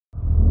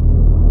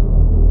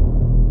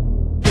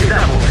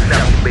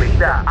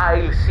bienvenida a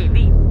el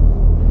CD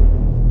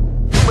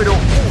número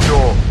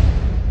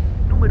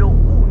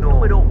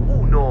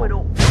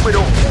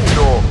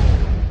uno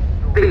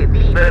de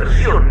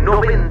Diversión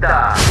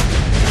 90.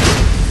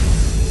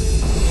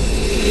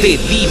 De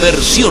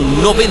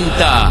Diversión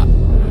 90.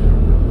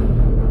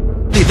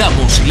 Te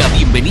damos la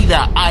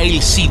bienvenida a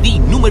el CD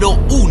número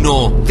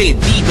 1 de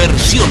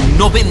Diversión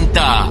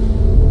 90.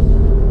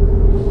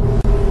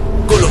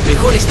 Con los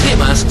mejores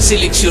temas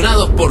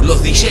seleccionados por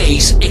los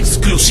DJs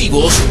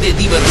exclusivos de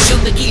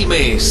Diversión de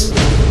Quilmes.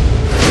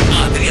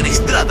 Adrián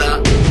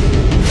Estrada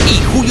y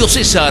Julio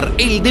César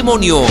el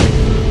Demonio.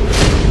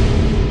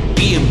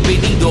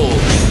 Bienvenidos.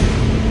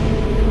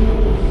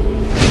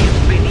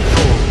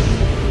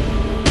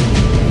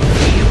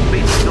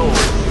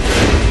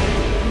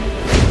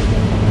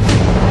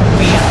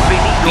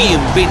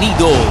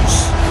 Bienvenidos.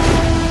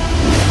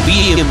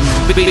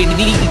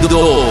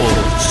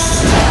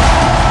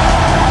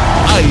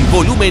 Al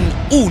volumen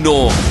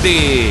 1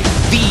 de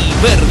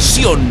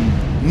Diversión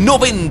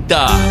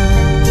 90.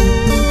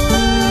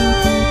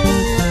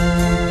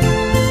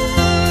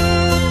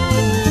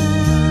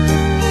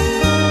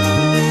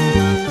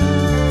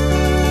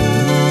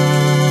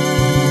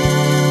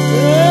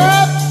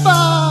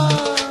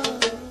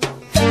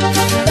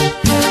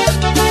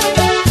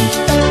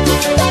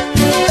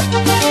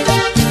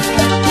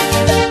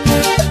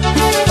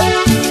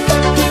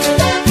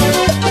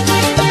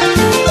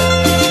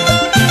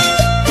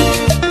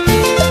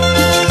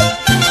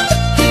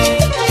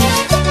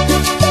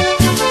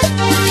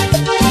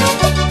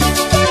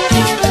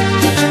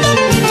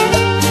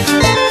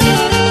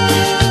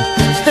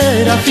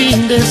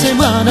 Fin de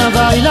semana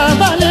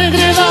bailaba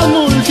alegre la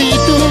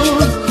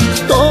multitud,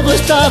 todo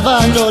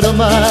estaba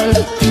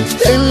normal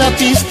en la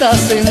pista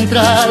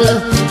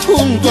central.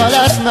 Junto a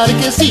las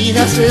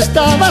marquesinas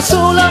estaba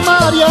sola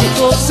María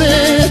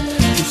José,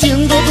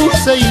 siendo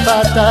dulce y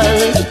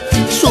fatal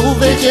su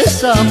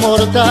belleza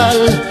mortal.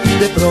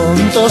 De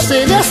pronto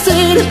se le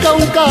acerca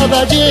un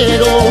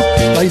caballero,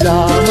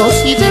 bailamos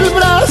y del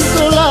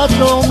brazo la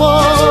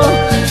tomó.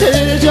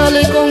 Ella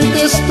le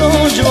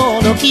contestó: yo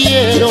no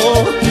quiero.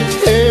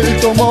 Él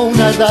tomó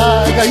una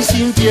daga y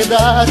sin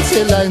piedad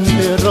se la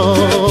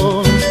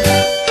enterró.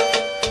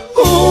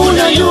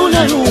 Una y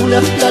una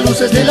luna, las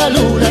luces de la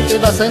luna te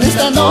vas en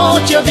esta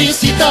noche a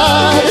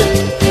visitar.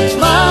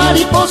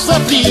 Mariposa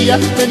fría,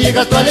 me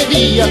niega tu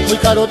alegría, muy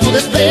caro tu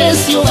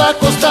desprecio va a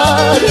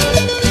costar.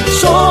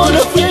 Solo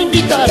fui a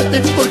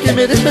invitarte porque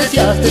me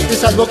despreciaste,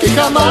 es algo que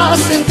jamás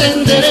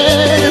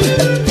entenderé.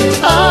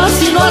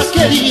 Así lo has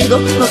querido,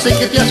 no sé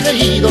qué te has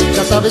creído,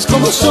 ya sabes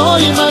cómo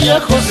soy, María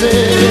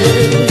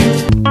José.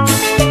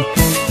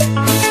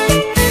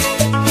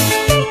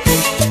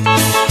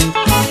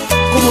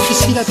 Como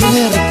quisiera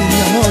tenerte,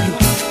 mi amor.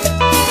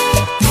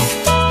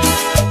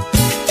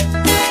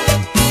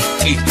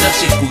 Estás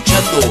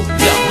escuchando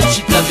la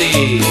música de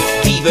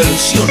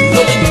Diversión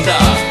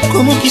 90.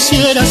 Como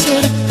quisiera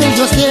ser el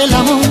dios del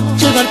amor,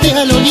 llevarte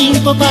al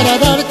Olimpo para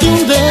darte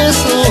un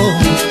beso,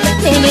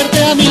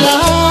 tenerte a mi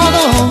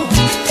lado,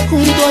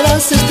 junto a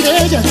las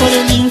estrellas, por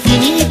el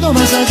infinito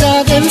más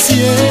allá del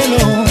cielo.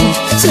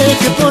 Sé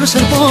que por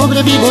ser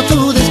pobre vivo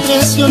tu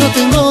desprecio, no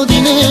tengo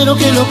dinero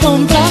que lo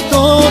compra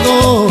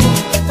todo.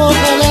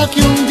 Ojalá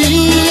que un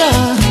día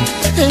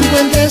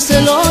encuentres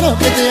el oro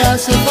que te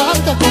hace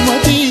falta, como a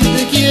ti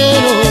te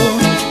quiero.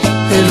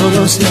 El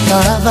oro se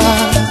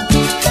acaba,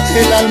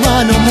 el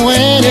alma no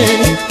muere.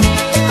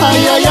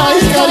 Ay, ay, ay,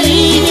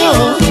 cariño,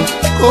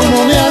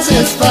 cómo me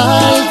haces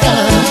falta.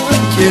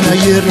 Quien a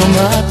hierro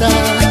mata,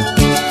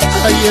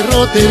 a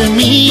hierro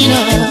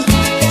termina.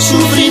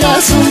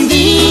 Sufrirás un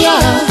día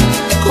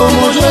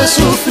como yo he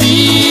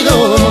sufrido.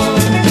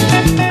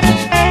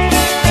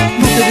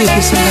 No te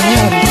dejes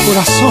engañar,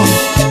 corazón.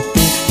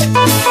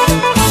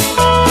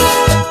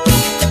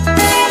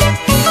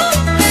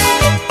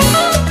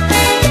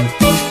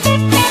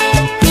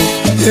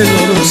 El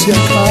oro se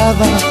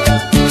acaba,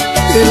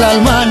 el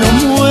alma no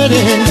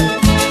muere.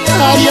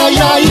 Ay, ay,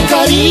 ay,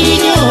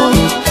 cariño,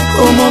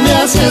 cómo me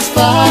haces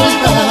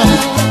falta.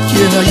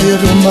 Quien a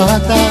hierro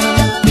mata,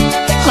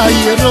 a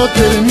hierro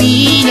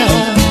termina.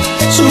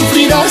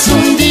 Sufrirás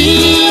un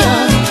día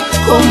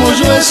como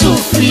yo he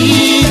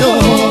sufrido.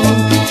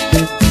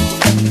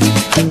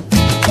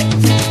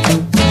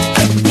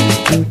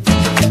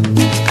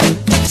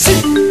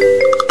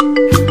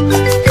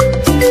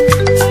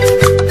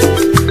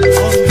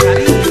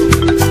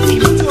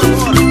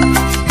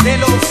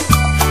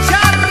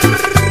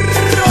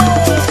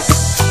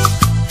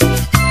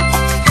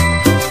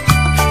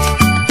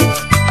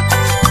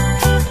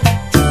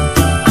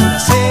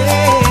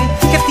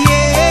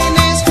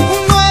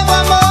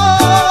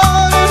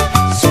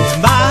 Sin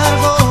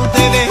embargo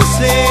te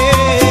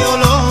deseo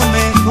lo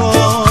mejor.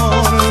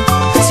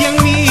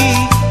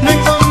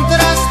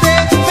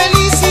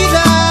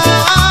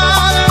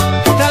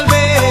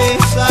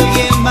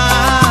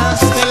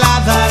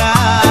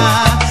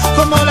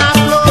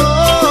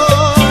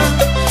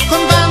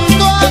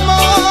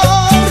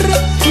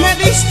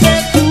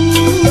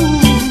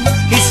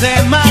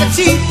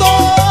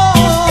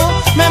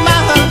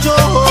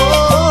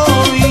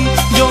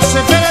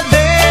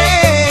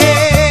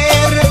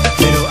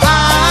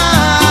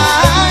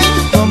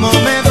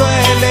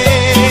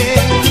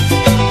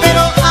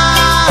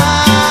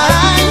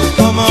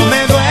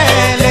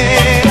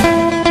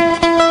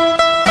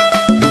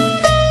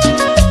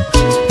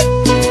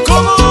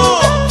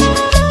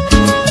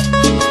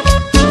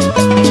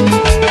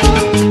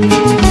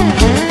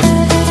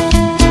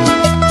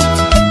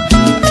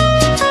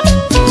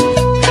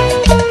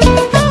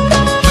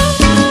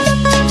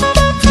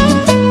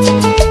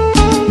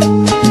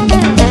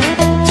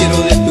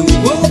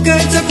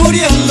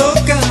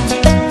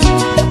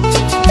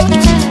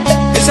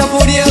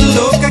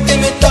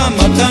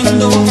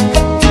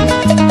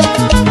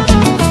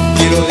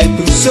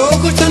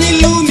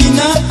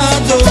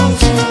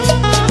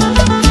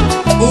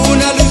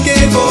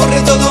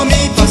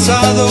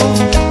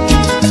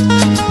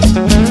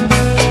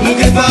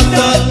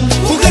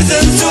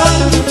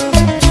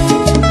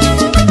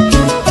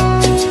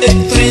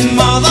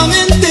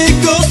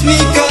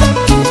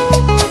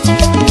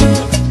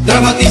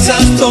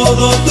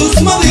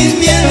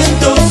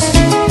 movimientos,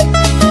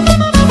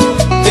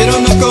 pero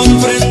no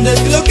comprendes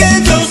lo que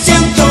yo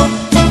siento.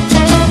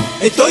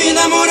 Estoy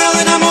enamorado,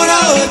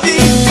 enamorado de ti.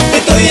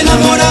 Estoy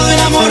enamorado,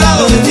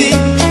 enamorado de ti.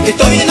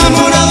 Estoy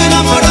enamorado,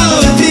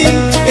 enamorado de ti.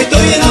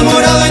 Estoy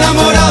enamorado,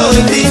 enamorado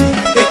de ti.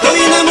 Estoy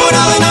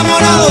enamorado,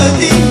 enamorado de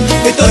ti.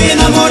 Estoy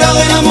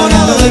enamorado,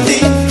 enamorado de ti.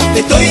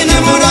 Estoy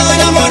enamorado,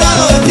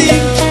 enamorado de ti.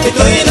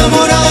 Estoy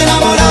enamorado,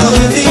 enamorado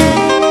de ti.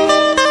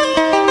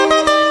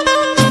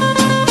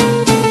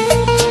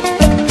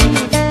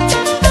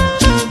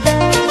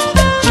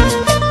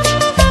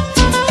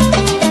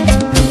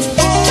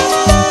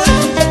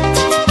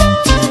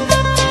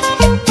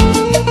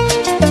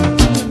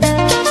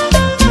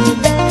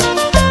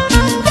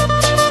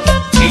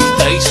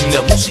 Esta es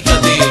la música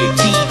de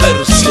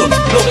Diversión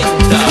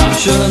 90.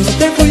 Llorando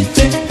te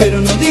fuiste,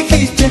 pero no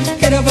dijiste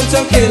que era falso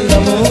aquel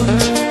amor.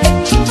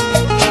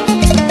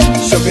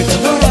 Yo que te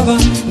adoraba,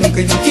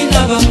 nunca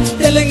imaginaba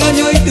el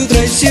engaño y tu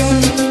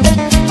traición.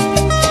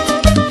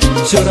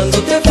 Llorando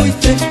te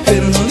fuiste,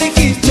 pero no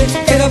dijiste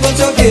que era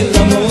falso aquel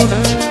amor.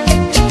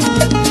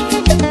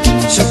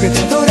 Yo que te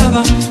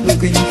adoraba,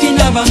 nunca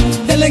imaginaba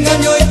el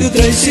engaño y tu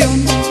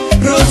traición.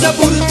 Rosa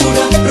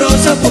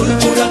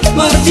púrpura,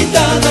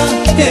 marchitada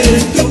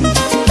eres tú.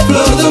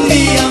 Flor de un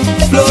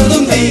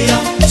día,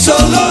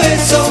 solo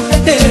eso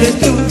eres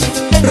tú.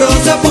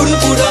 Rosa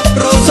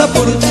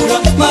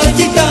púrpura,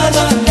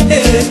 marchitada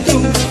eres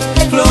tú.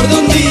 Flor de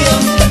un día,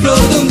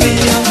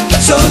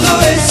 solo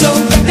eso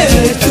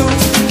eres tú.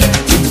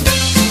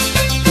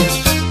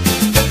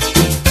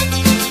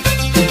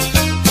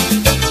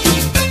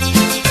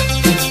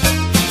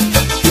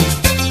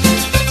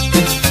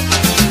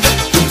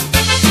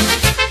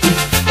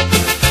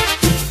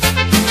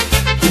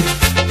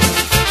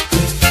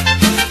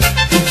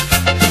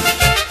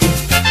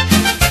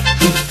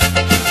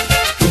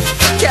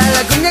 Ya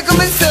la cumbia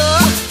comenzó,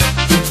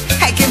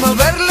 hay que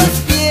mover los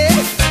pies,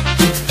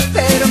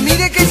 pero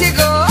mire que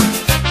llegó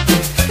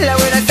la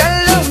güera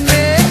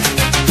Salomé.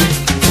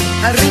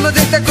 Al ritmo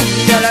de esta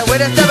cumbia la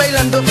güera está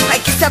bailando, ay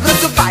que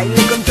sabroso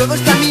baile, con todo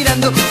está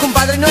mirando.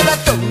 Compadre no la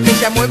tome,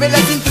 ella mueve la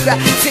cintura,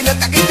 se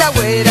nota que esta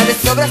güera le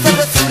sobra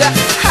sabrosura.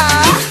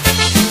 ¡Ah!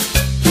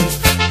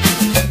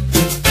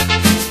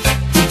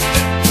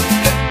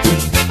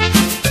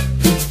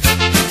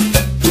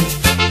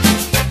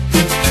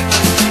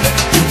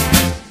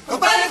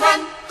 Compadre Juan,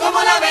 ¿cómo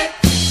la ve?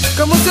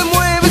 ¿Cómo se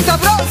mueve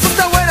sabroso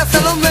esta güera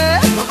Salomé?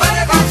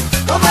 Compadre Juan,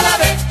 ¿cómo la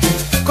ve?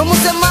 ¿Cómo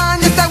se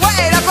maña esta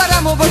güera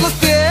para mover los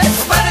pies?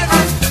 Compadre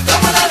Juan,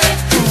 ¿cómo la ve?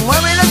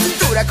 Mueve la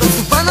cintura con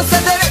sus manos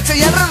al derecho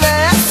y al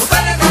revés.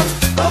 Compadre Juan,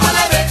 ¿cómo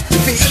la ve?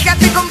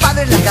 Fíjate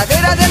compadre en la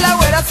cadera de la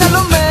güera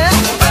Salomé.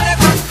 Compadre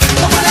Juan,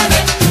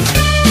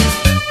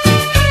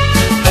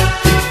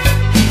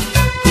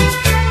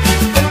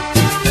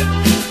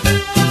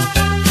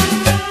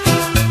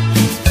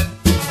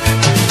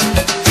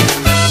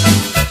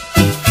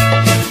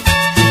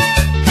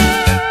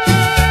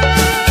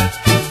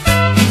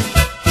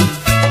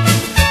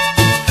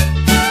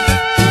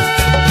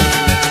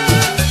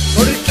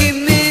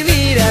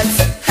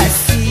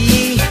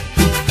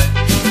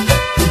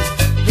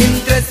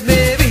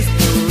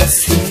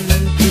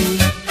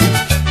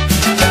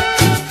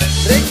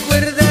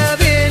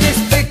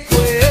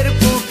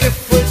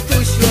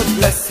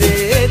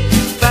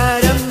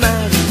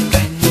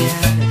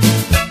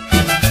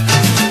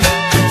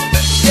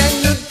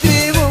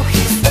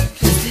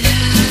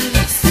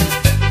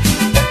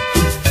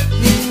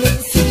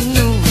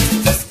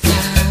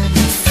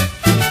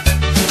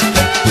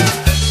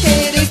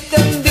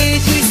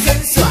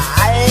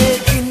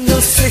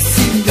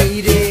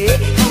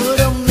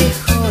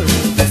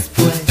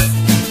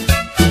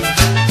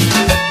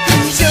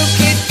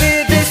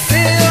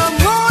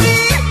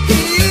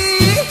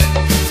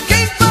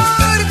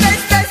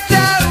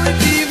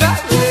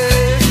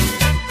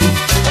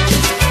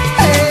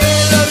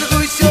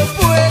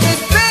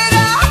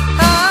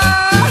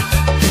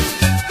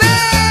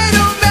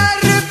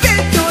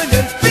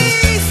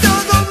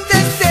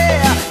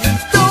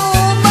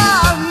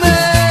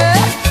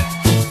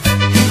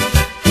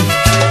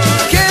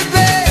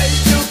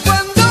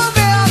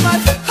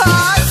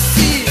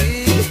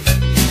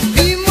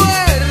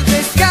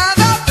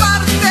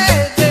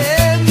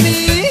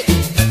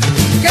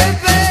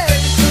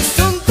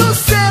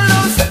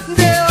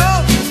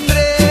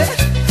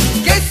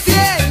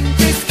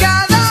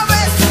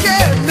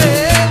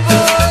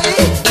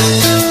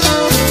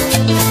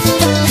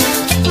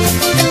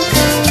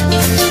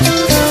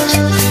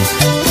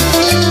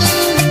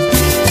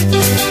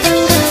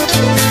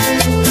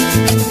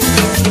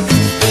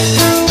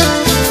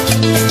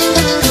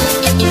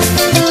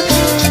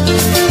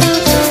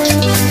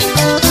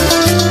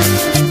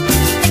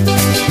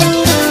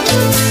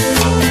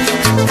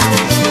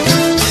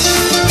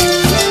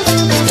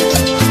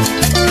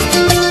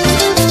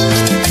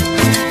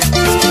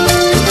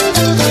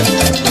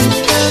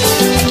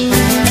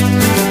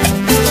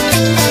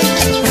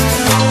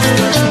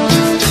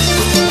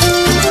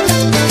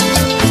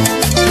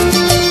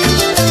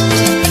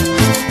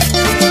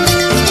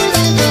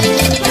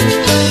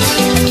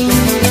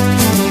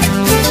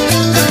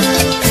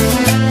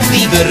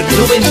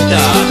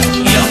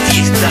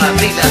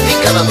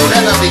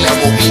 encargada de la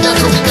movida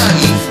tropical.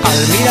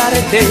 Al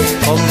mirarte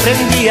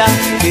comprendía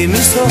que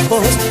mis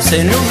ojos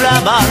se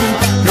nublaban,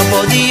 no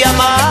podía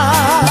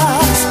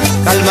más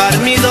calmar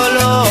mi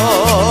dolor.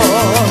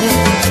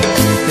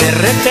 De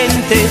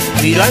repente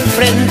miro al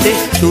frente,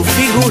 tu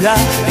figura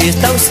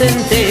está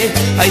ausente.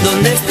 Ay,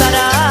 ¿dónde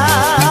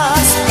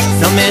estarás?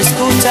 No me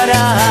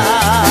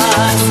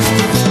escucharás.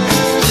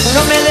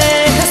 No me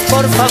dejes,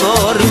 por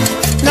favor,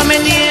 no me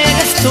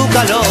niegues tu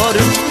calor.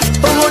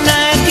 Hubo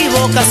una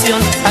equivocación,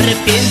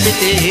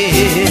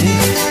 arrepiéntete,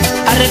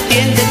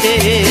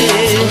 arrepiéntete.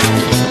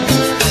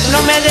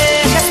 No me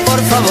dejes,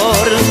 por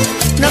favor,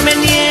 no me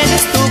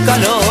niegues tu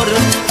calor.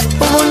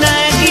 Hubo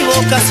una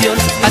equivocación,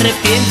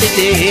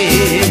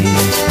 arrepiéntete,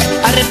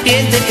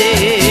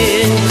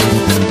 arrepiéntete,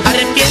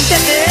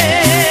 arrepiéntete,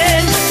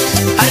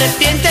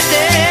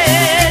 arrepiéntete,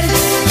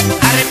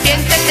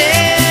 arrepiéntete,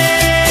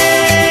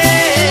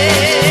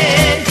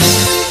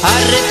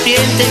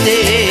 arrepiéntete,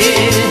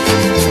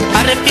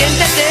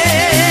 arrepiéntete,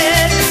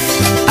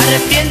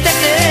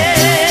 arrepiéntete,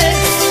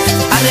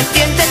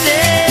 arrepiéntete,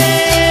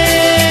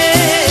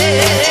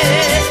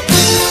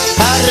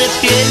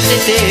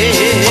 arrepiéntete.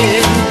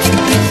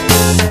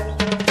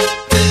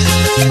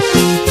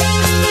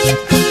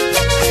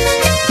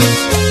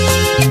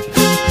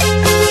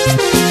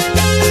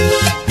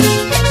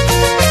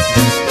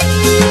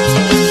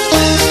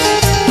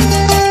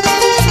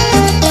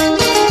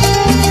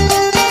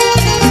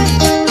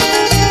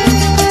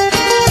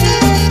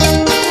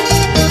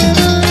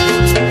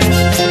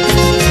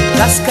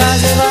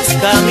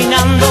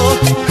 Caminando,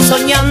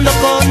 soñando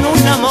con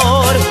un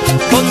amor,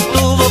 con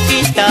tu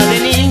boquita de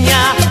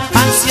niña,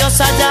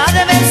 ansiosa ya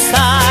de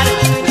besar.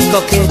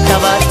 Coqueta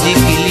vas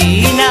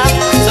chiquilina,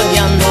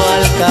 soñando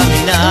al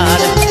caminar.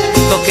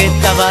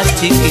 Coqueta vas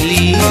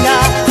chiquilina,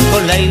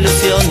 con la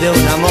ilusión de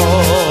un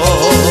amor.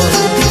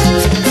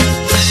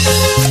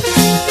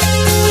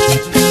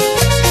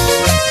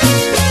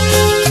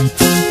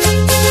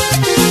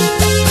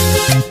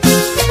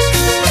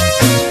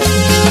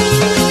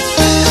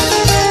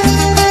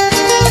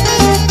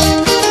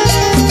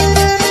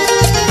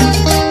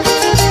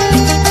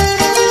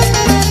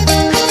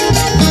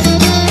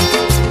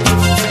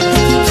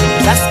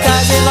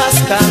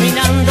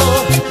 Caminando,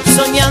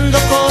 soñando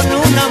con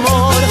un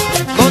amor,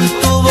 con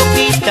tu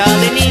boquita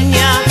de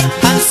niña,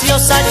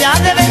 ansiosa ya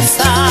de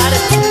besar.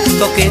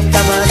 Coqueta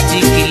vas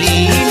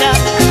chiquilina,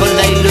 con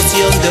la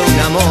ilusión de un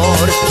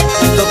amor.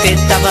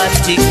 Coqueta vas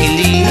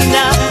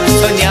chiquilina,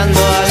 soñando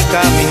al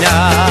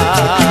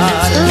caminar.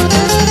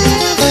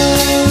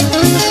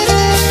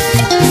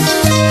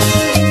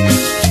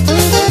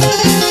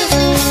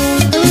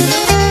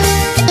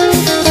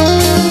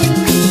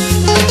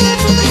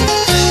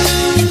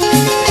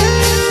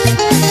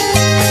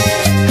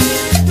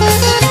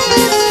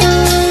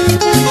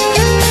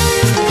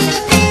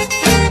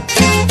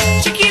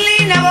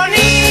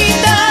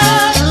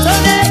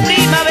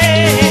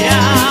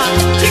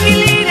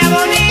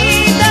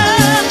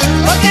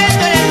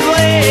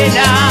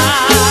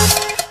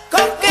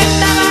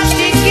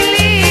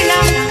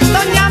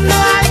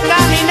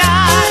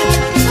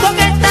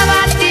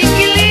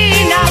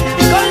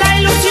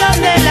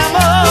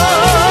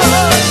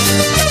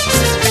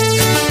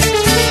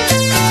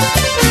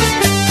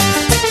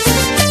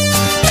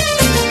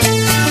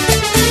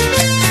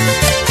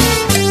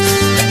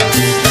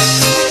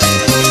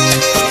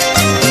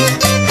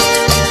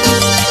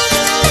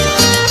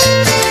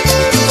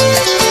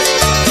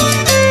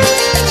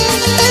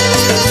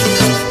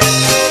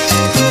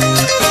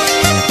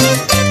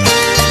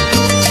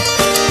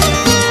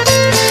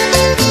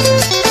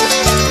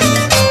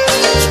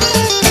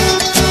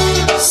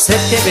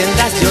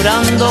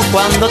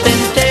 Cuando te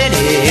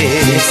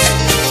enteres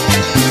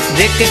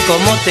de que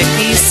como te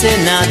quise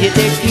nadie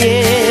te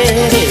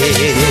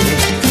quiere,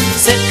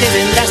 sé que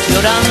vendrás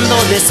llorando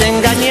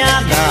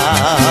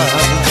desengañada,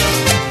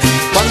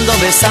 cuando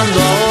besando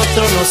a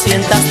otro no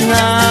sientas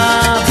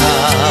nada.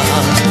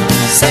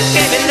 Sé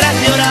que vendrás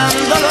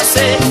llorando, lo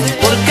sé,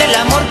 porque el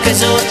amor que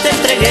yo te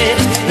entregué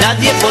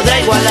nadie podrá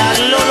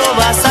igualarlo, lo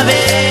vas a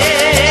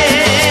ver.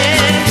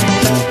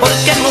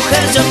 Porque en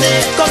mujer yo te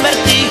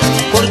convertí,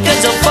 porque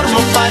yo formo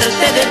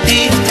parte de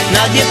ti,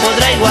 nadie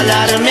podrá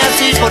igualarme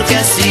así, porque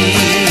así.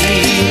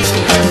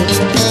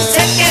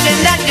 Sé que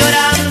vendrás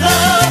llorando,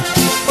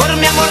 por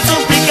mi amor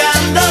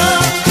suplicando.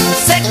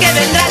 Sé que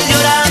vendrás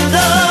llorando,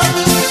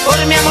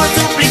 por mi amor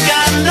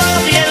suplicando,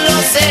 bien lo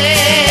sé.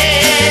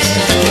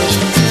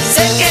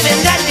 Sé que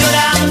vendrás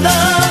llorando,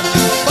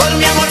 por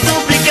mi amor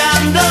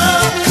suplicando.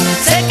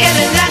 Sé que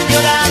vendrás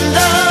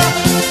llorando,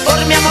 por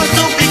mi amor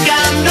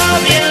suplicando,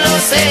 bien lo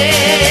sé.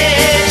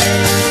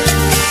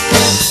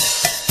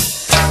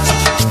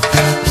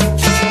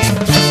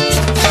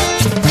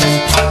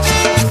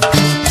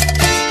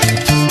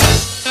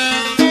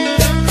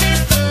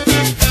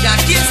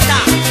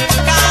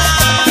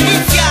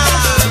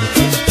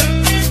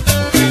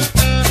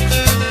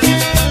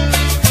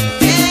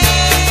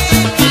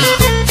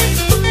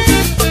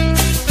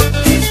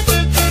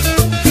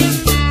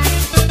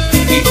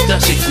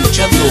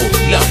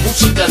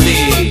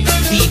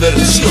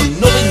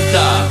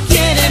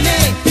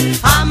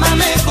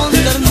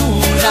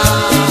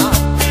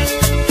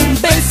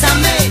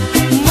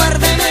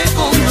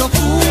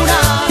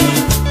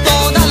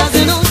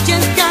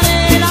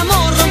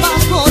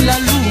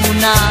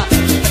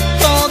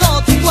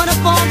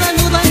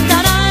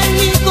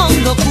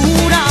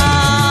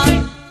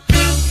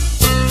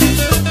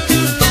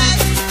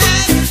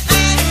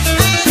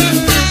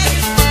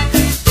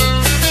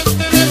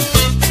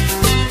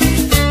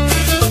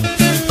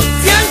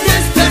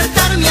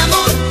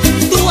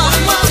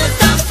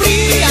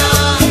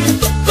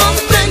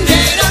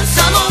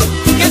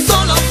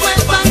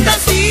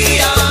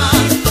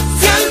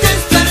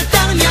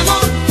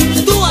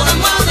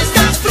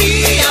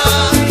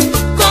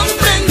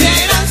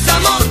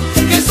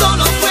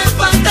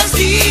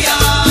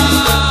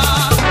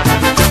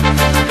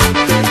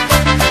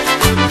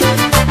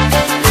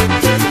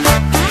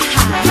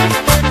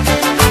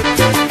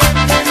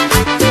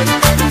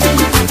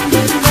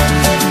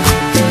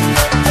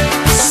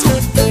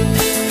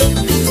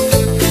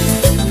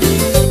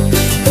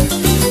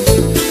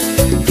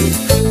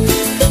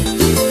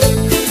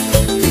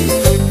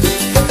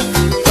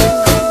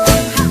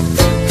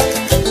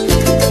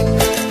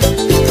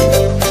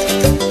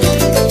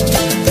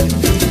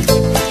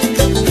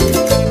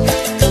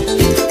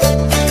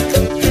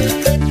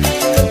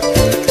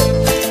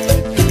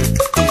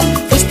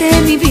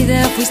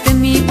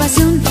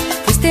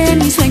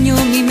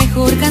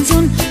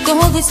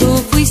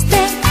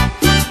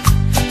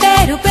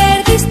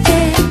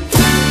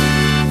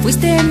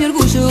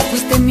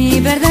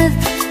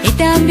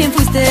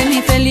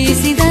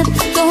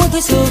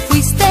 eso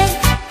fuiste,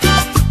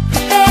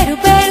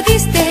 pero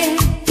perdiste.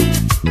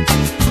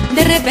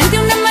 De repente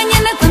una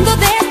mañana cuando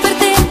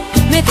desperté,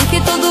 me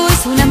dije todo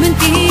es una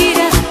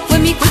mentira. Fue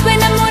mi culpa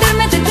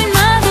enamorarme de tu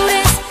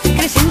inmadurez,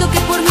 creyendo que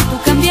por mí tú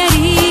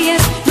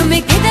cambiarías. No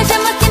me queda ya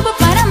más tiempo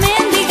para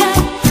mendigar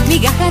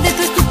migajas de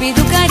tu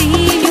estúpido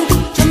cariño.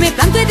 Yo me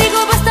planto y digo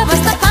basta,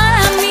 basta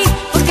para mí,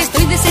 porque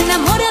estoy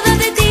desenamorada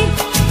de ti.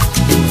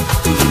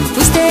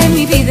 Fuiste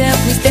mi vida,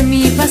 fuiste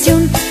mi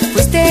pasión,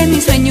 fuiste mi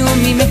sueño,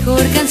 mi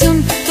mejor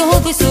canción.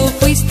 Todo eso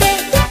fuiste,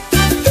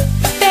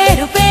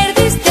 pero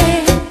perdiste.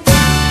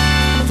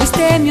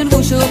 Fuiste mi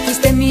orgullo,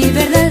 fuiste mi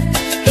verdad,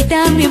 y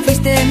también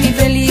fuiste mi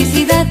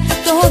felicidad.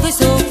 Todo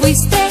eso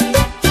fuiste,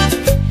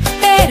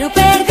 pero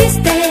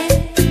perdiste.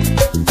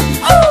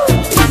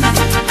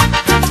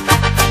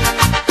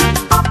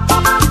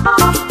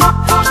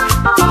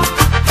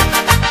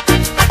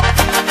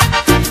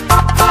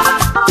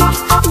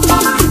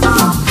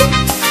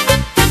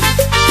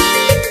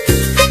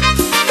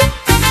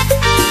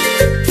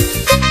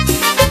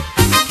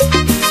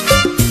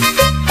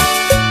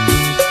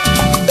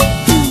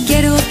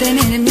 Quiero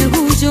tener mi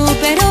orgullo,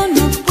 pero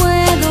no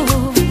puedo.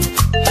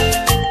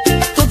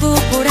 Todo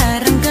por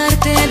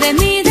arrancarte de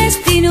mi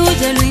destino,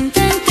 ya lo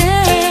intenté.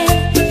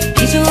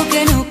 Y yo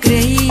que no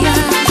creía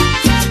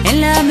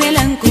en la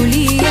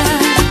melancolía,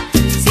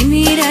 si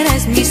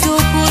miraras mis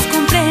ojos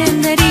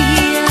comprenderías.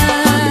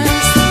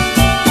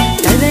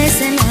 Tal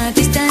vez en la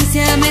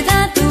distancia me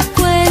da tu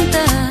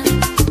cuenta.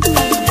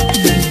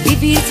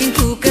 Vivir sin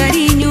tu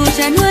cariño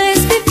ya no es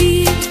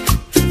vivir.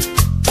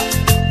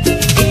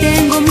 Y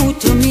tengo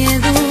mucho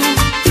miedo,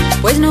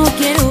 pues no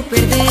quiero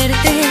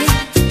perderte.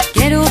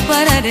 Quiero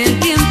parar el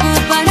tiempo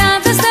para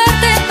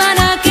besarte,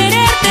 para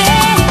quererte.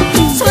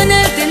 Suena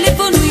el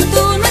teléfono y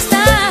tú no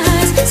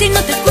estás. Si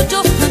no te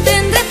escucho no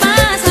tendré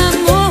paz.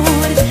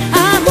 Amor,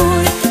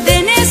 amor, te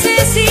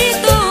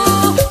necesito.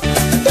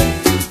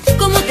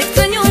 Como te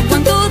extraño,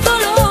 cuánto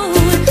dolor.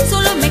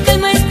 Solo me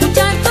calma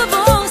escuchar tu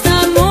voz.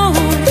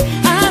 Amor,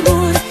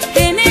 amor,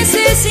 te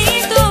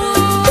necesito.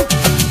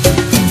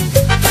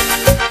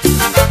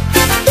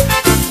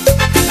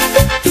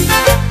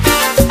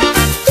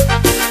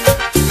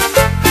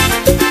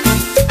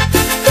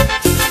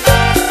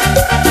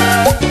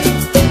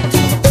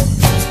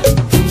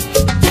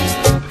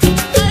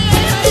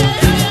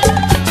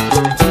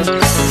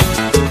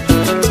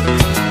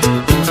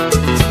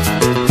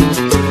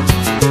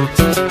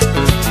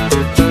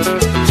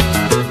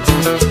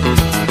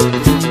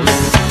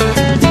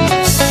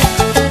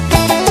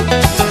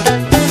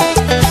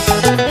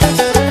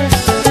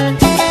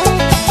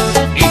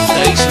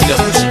 Esta es la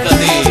música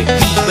de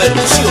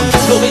Diversión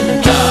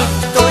 90.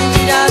 Estoy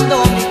mirando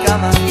mi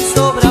cama y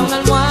sobra una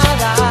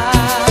almohada.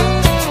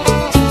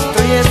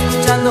 Estoy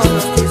escuchando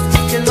los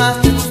discos que más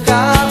te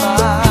buscaba.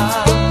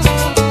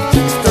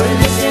 Estoy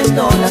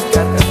leyendo las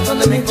cartas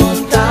donde me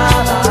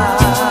contabas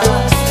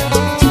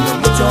lo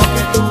mucho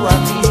que tú a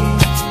mí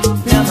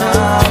me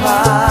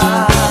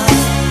amabas.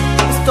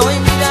 Estoy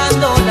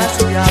mirando la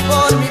lluvia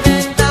por mi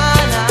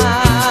ventana.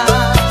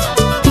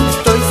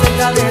 Estoy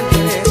cerca del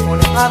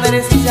teléfono a ver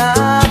si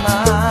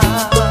llamas.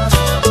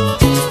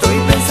 Estoy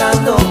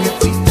pensando que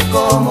fuiste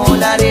como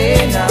la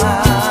arena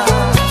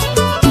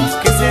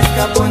que se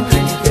escapó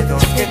entre mis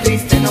dedos. Qué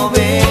triste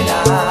novela,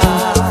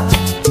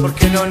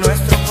 porque lo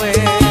nuestro fue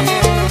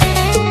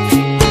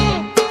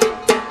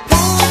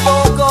un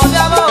poco de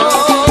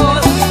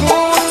amor,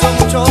 mucho,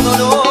 mucho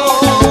dolor.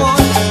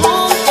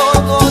 Un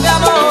poco de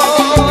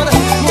amor,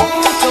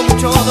 mucho,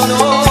 mucho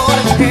dolor.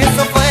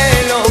 Eso fue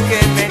lo que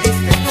me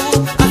diste tú,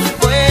 así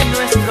fue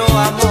nuestro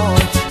amor.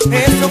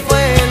 Eso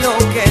fue lo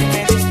que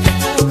me diste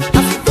tú,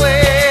 así fue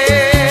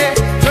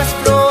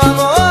nuestro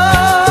amor.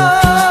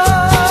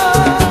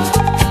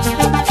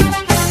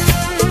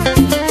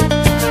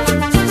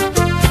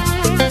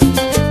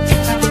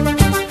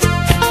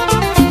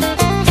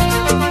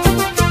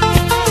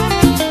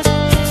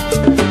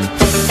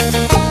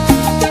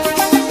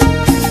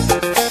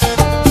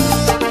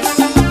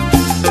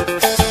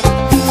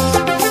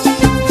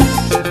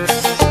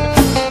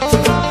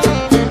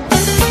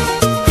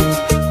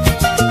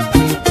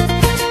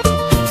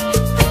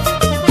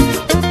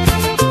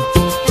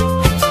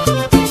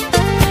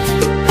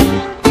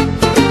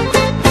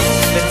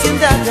 Ven,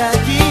 siéntate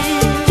aquí,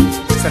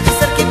 salte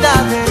cerquita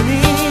de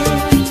mí.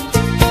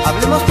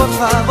 Hablemos por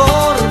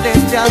favor de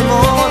este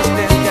amor,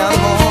 de este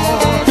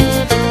amor.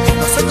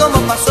 No sé cómo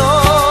pasó,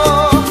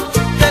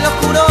 te lo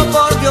juro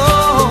por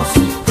Dios.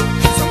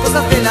 Son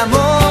cosas del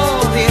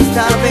amor y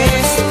esta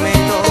vez me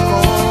tocó.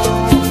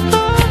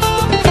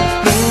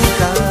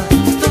 Nunca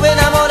estuve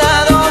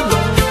enamorado,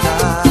 nunca.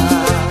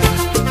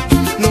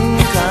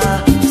 Nunca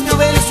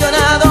estuve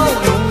ilusionado,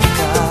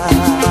 nunca.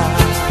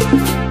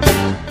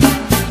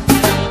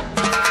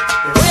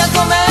 Te voy a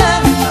comer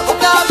la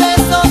boca a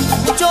besos,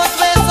 muchos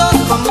besos,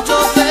 con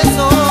muchos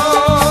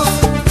besos.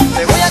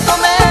 Te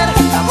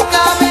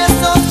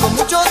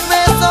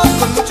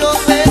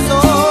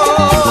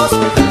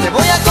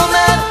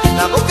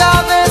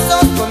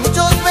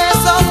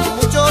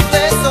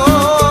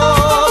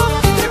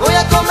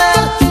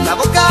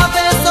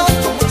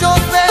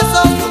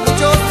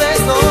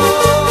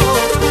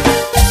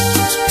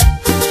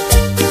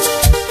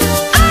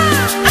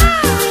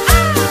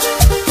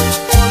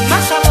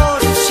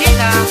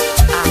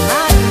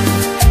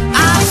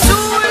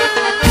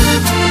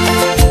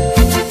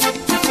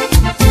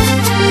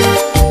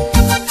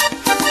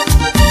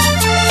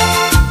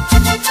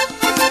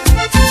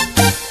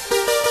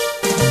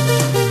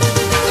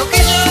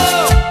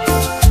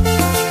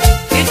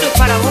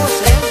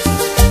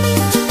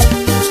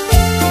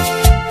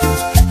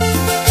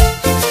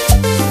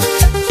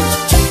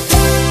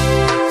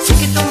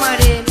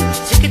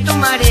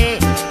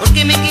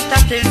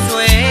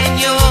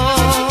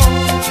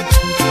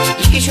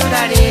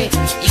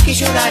y que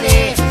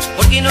lloraré,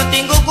 porque no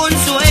tengo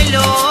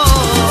consuelo.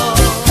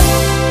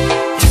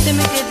 Triste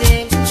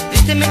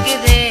me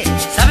quedé,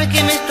 sabes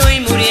que me estoy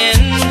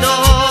muriendo.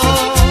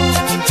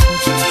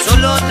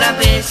 Solo otra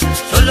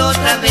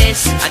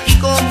vez, aquí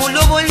como un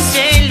lobo en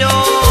celo.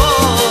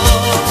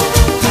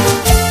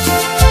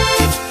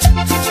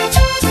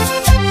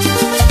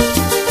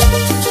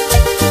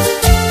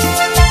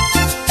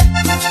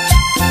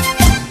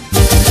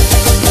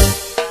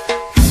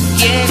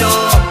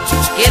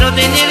 Quiero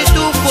tener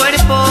tu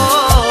cuerpo,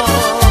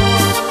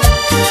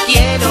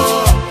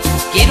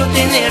 quiero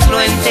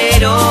tenerlo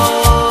entero.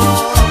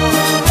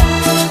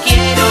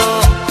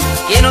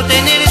 Quiero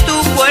tener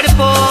tu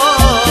cuerpo,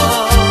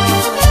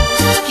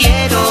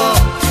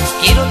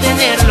 quiero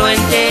tenerlo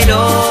entero.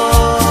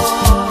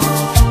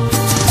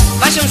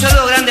 Vaya un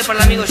saludo grande para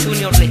el amigo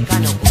Junior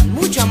Lescano, con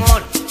mucho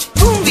amor.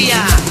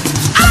 ¡Cumbia!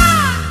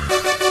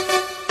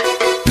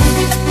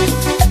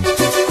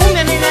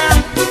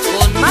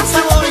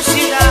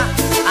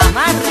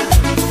 Amar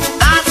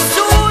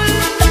Azul.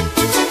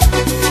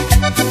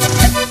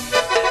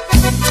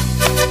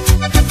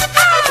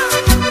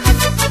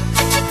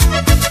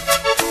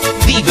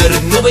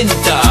 Diver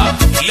 90,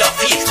 la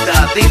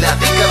fiesta de la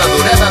década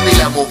dorada de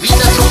la movida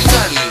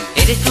tropical.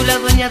 Eres tú la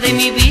dueña de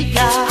mi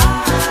vida,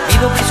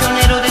 vivo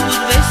prisionero de tus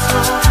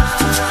besos.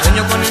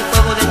 Sueño con el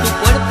fuego de tu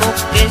cuerpo,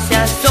 que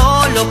sea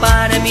solo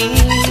para mí.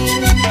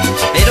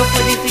 Pero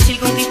fue difícil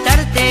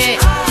conquistarte,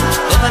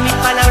 todas mis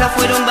palabras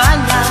fueron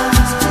vanas.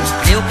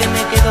 Creo que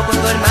me quedo con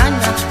tu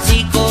hermana,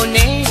 si con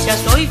ella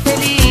soy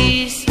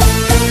feliz.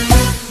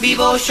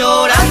 Vivo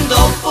llorando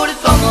por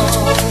tu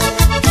amor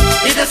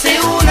desde hace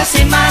una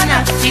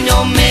semana. Si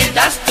no me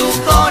das tu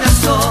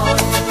corazón,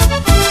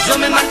 yo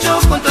me marcho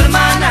con tu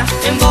hermana,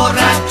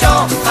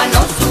 emborracho para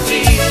no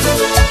sufrir.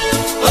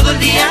 Todo el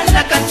día en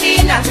la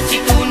cantina, si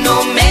tú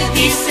no me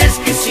dices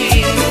que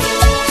sí,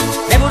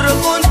 me borro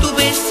con tu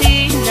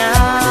vecina.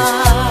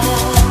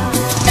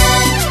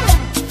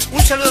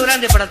 Un saludo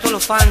grande para todos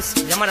los fans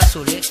de Amar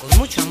Azul, con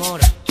mucho amor.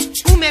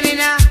 Cumbia,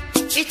 nena,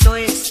 esto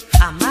es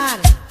Amar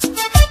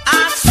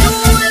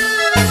Azul.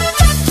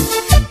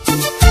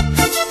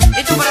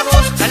 Esto para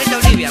vos, Caleta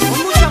Olivia, con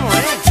mucho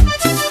amor,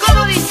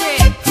 ¿Cómo dice?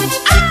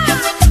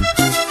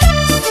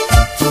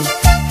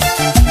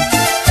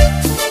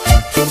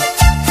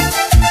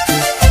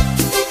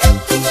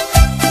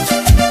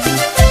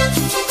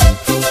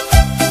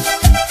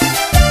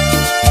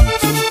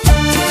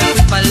 Me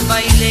fui pa'l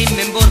baile y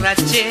me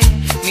emborraché.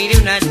 Miré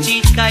una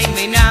chica y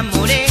me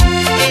enamoré.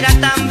 Era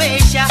tan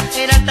bella,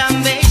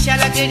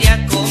 la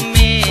quería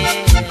comer.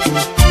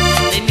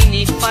 De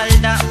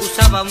minifalda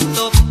usaba un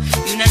top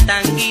y una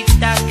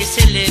tanguita que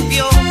se le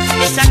vio.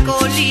 Esa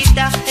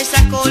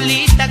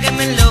colita que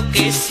me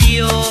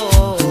enloqueció.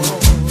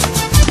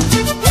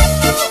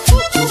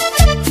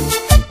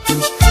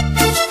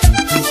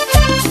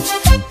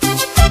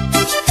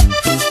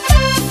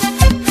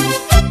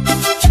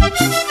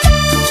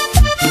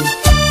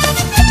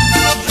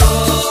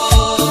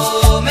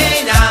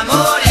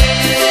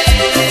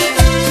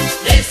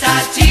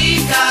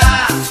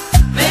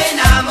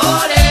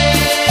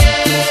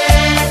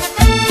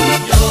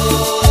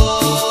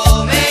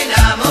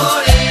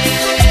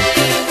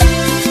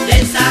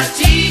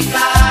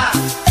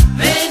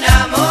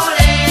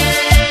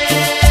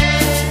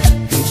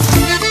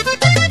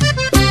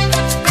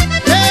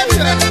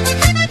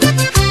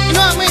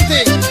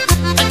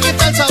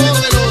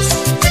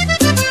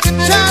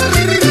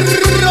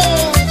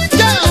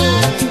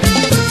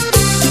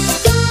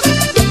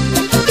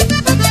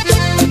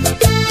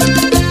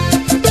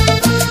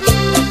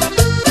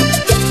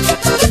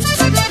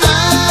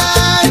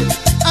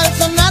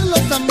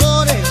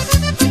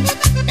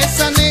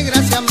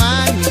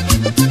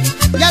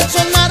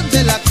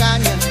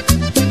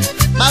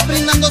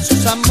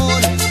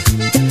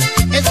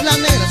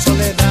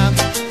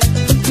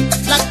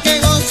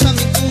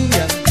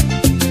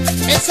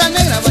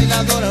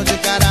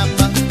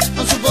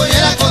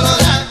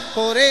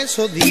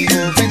 Eso digo,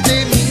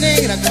 vente mi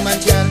negra que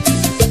manchar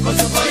con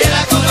su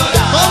pollera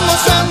colorada. Como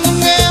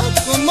sandunguea,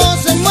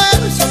 como se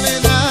mueve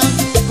soledad,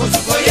 con su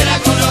pollera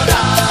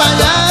colorada. Pa'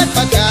 allá y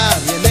pa' acá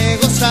viene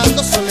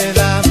gozando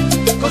soledad,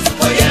 con su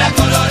pollera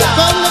colorada.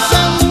 Como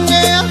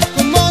sandunguea,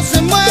 como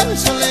se mueve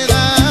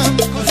soledad,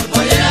 con su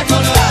pollera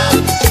colorada.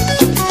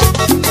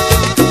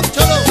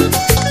 Cholo.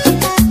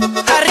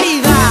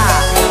 ¡Arriba!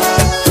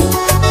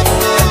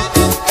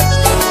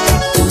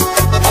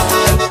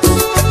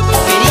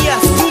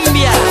 ¿Querías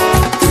cumbia?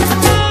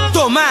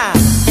 ¡Toma!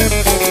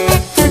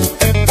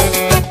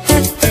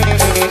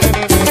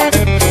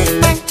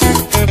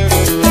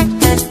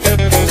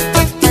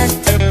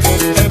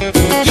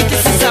 Y este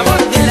es el sabor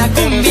de la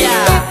cumbia.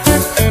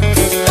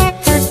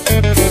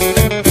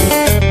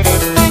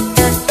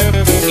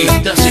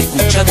 Estás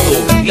escuchando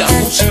la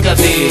música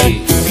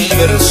de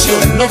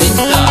Diversión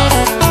 90.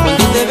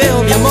 Cuando te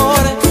veo, mi amor,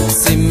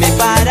 se me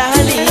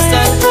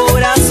paraliza el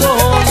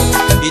corazón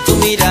y tu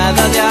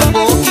mirada de a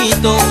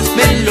poquito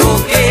me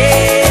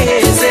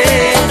enloquece.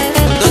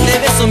 Cuando te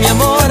beso, mi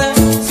amor,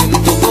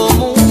 siento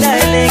como una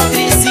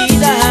electricidad.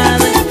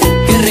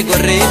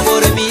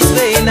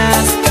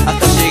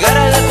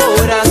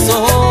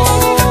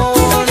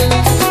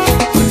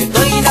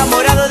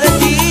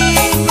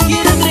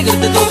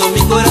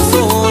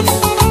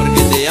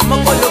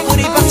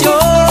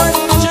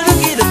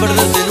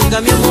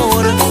 mi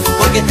amor,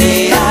 porque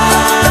te amo.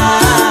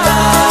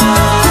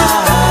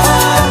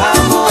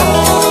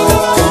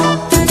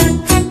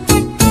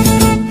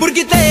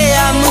 Porque te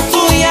amo,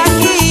 estoy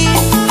aquí,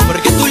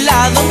 porque a tu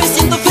lado me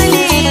siento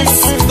feliz,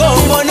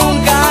 como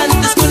nunca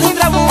antes con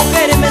otra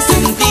mujer me he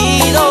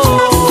sentido.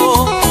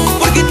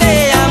 Porque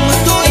te amo,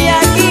 estoy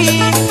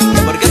aquí,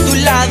 porque a tu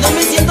lado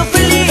me siento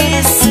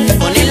feliz,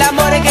 con el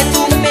amor que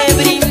tú me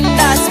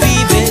brindas,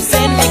 vives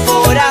en mi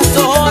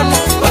corazón,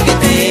 porque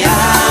te amo.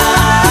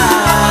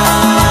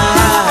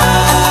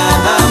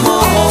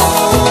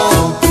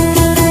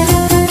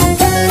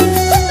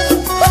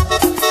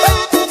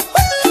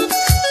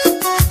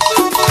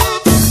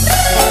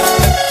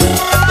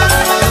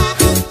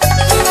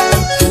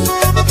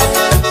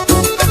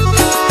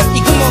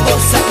 Y como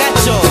goza,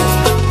 cacho.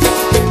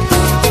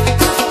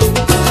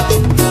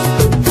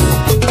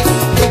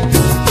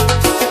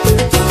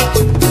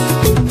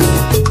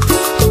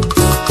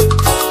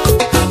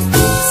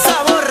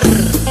 Sabor.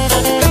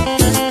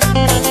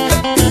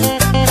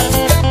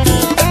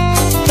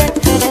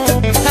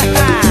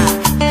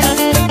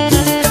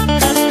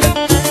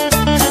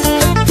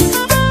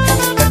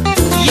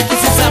 Y este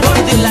es el sabor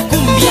de la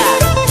cumbia.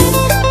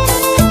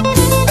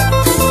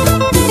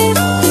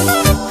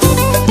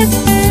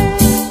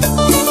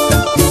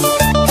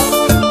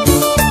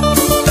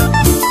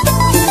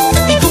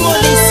 Y como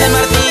dice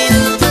Martín,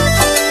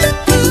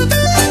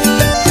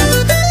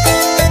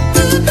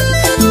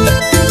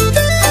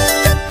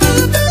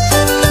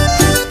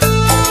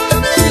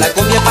 la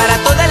cumbia para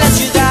toda la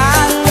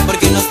ciudad,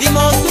 porque nos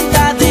dimos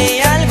cuenta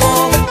de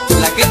algo.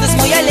 La gente es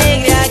muy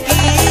alegre aquí,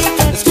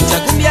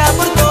 escucha cumbia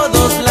por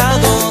todos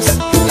lados.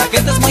 La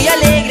gente es muy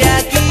alegre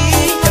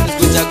aquí,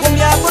 escucha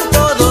cumbia por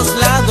todos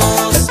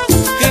lados.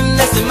 Fin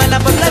de semana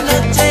por la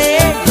noche,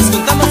 nos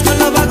juntamos con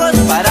los vagos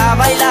para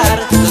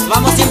bailar. Nos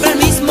vamos siempre al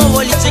mismo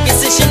boliche que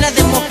se llena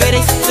de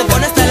mujeres, se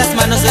pone hasta las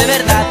manos de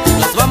verdad.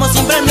 Nos vamos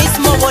siempre al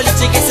mismo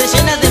boliche que se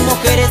llena de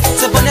mujeres,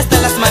 se pone hasta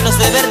las manos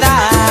de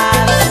verdad.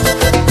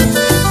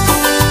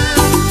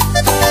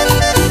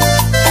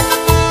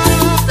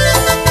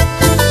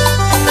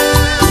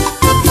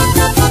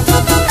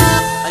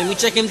 Hay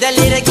mucha gente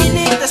alegre aquí en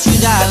esta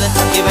ciudad,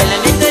 que baila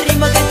en este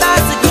ritmo que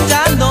estás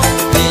escuchando.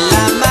 De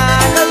la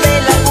mano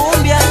de la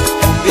cumbia,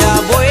 cumbia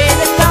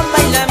buena están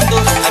bailando.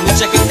 Hay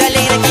mucha gente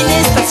alegre aquí en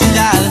esta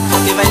ciudad,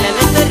 que baila en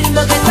este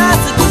ritmo que estás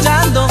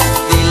escuchando.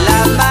 De la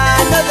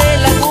mano de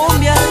la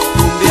cumbia,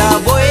 cumbia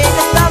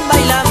buena están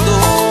bailando.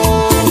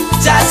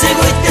 Ya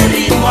llegó este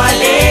ritmo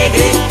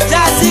alegre,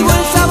 ya llegó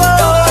el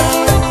sabor.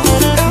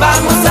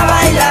 Vamos a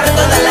bailar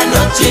toda la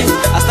noche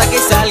hasta que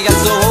salga el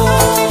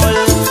sol.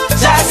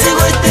 Ya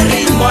llegó este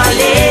ritmo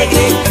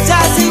alegre,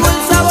 ya llegó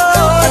el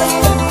sabor.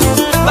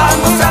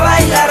 Vamos a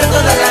bailar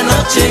toda la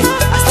noche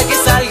hasta que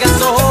salga el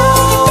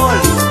sol.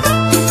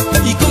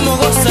 Y como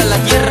goza la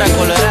tierra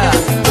colorada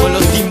con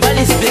los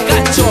timbales de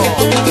cacho.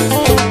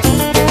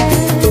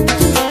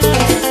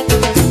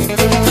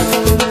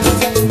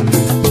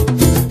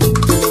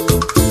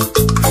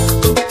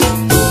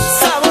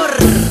 Sabor.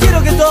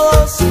 Quiero que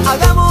todos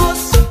hagamos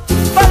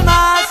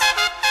palmas.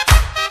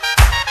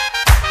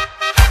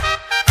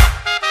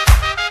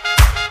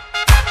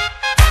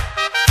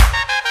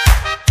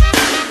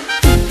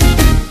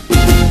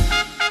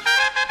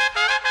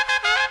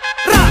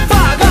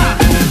 ¡Ráfaga!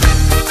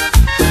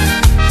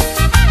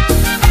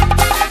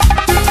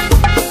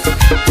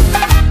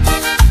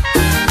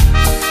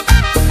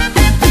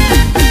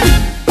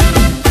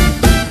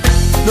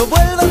 No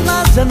vuelvas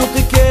más, ya no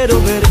te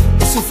quiero ver.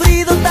 He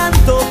sufrido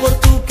tanto por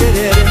tu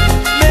querer.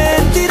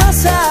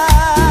 Mentirosa,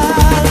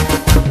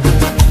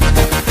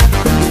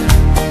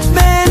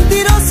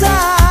 mentirosa.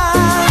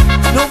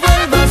 No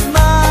vuelvas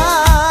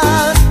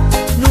más,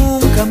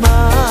 nunca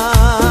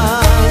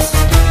más.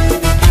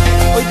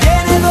 Hoy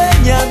tiene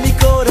dueña mi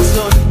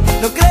corazón,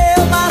 no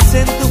creo más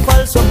en tu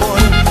falso amor.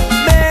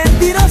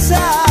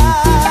 Mentirosa,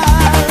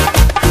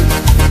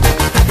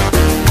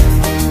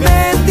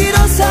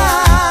 mentirosa.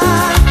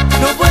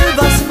 No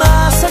vuelvas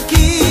más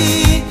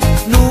aquí,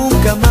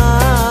 nunca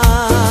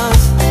más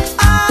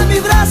a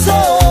mis brazos.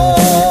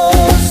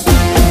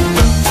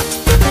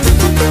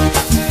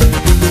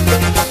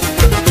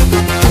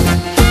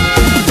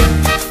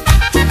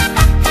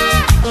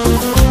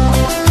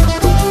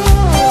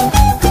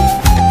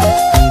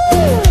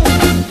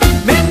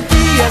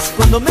 Mentías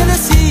cuando me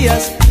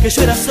decías que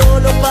yo era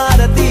solo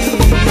para ti.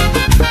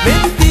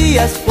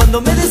 Mentías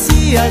cuando me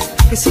decías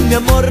que sin mi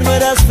amor no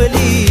eras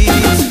feliz.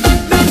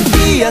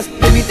 Mentías,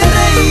 de mí te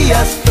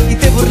reías y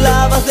te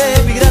burlabas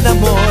de mi gran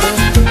amor.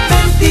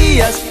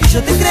 Mentías y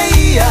yo te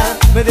creía,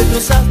 me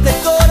destrozaste el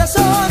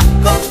corazón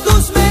con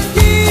tus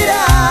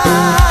mentiras.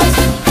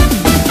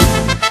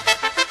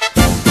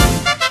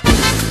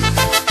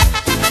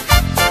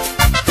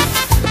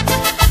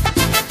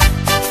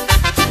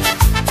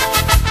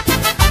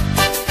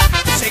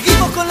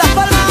 Seguimos con las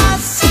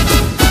palmas.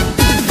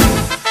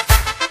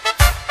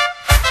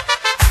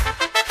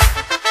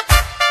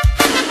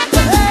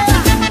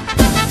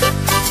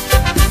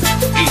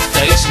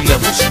 Esta es la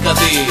música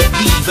de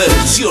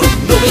Diversión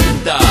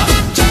 90.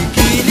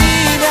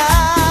 Chiquilina,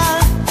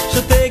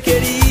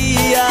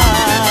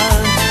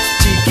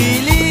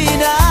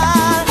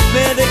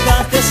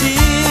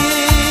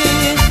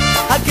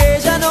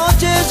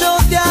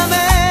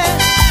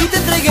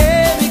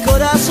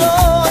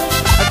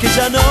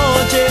 esa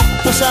noche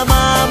nos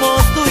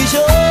amamos tú y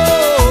yo.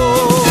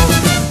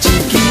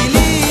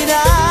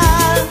 Chiquilina,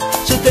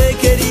 yo te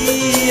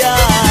quería.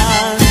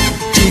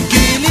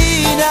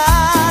 Chiquilina,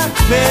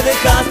 me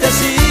dejaste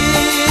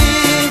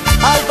así.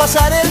 Al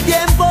pasar el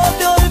tiempo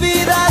te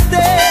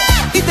olvidaste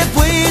y te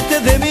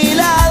fuiste de mi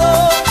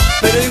lado,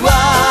 pero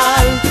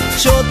igual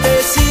yo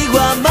te sigo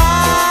amando.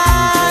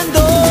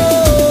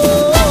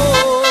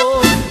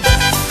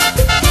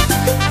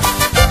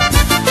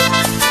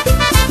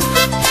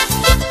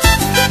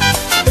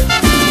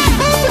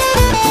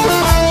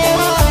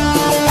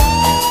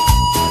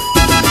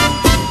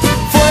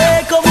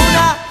 Fue como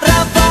una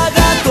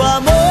ráfaga tu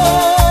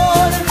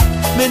amor,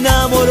 me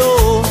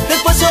enamoró,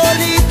 después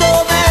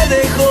solito me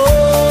dejó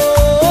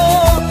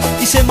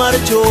y se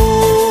marchó.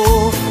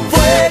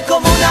 Fue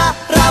como una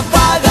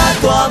ráfaga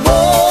tu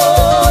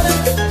amor,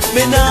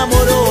 me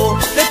enamoró,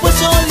 después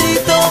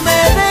solito me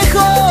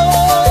dejó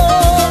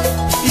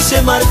y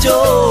se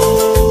marchó.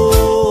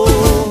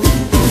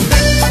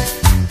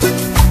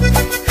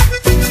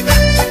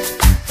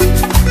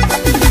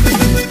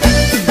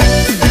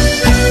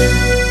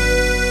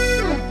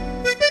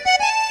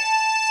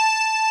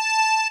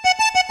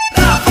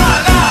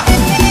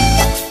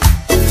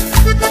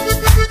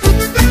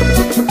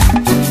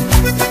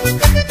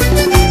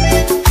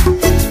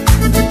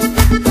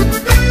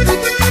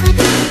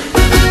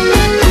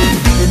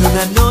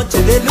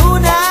 De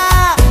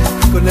luna,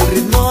 con el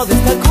ritmo de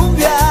esta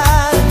cumbia,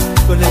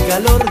 con el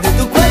calor de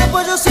tu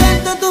cuerpo yo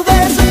siento en tus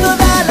besos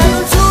toda la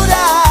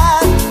dulzura.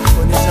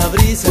 Con esa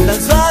brisa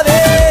tan suave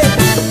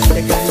que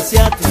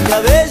acaricia tus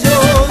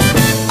cabellos,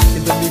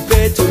 siento en mi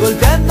pecho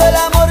golpeando el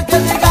amor que ha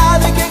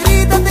llegado y que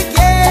grita te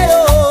quiero.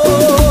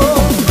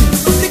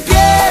 Te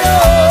quiero,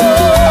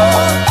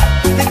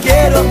 te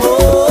quiero amor.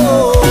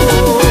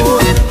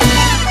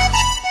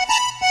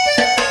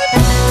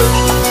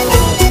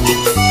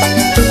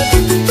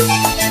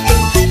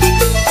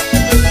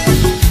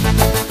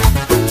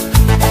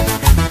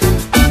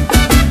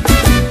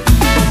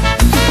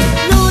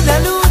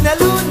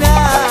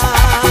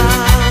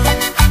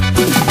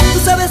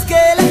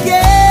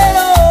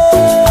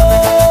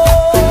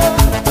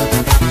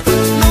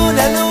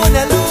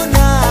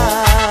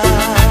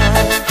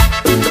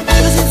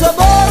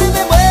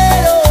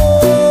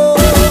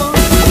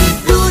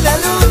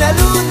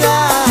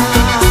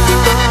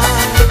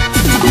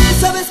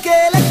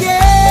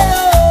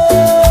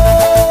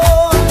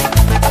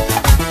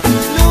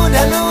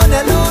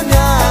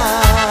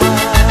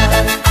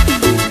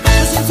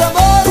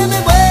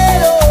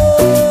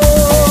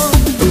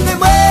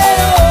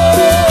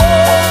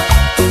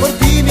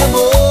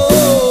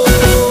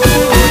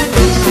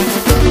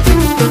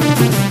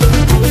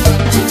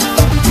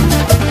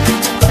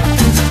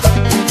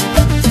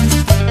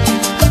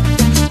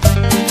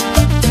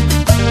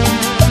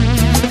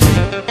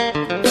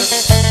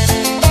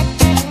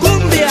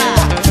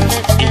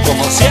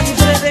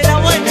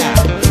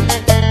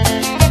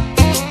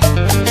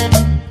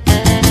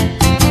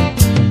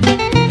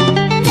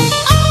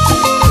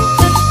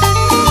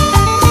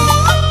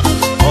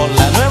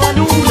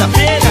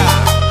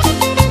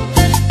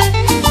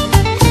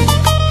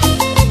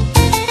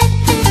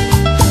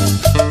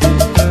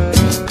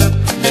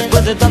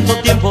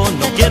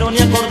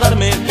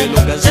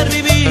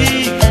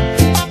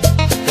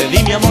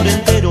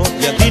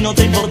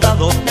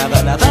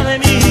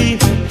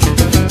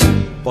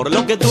 Por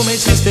lo que tú me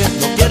hiciste,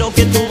 no quiero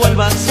que tú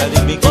vuelvas a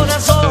herir mi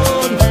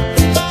corazón.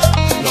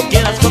 No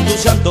quieras con tu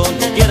llanto,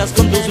 no quieras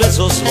con tus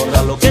besos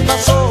borrar lo que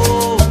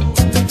pasó.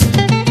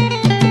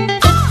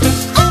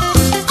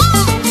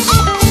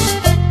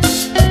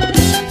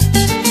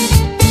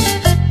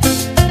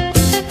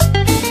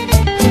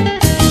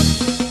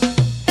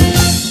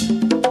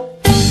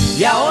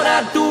 Y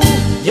ahora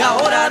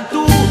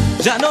tú,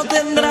 ya no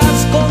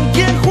tendrás con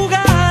quién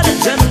jugar.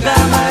 Ya nunca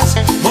más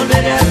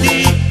volveré a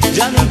ti,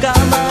 ya nunca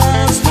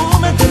más tú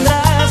me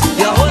tendrás.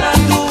 Y ahora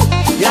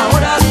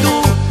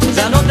tú,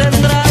 ya no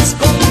tendrás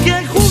con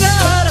quién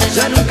jugar.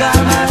 Ya nunca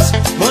más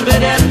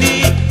volveré a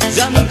ti,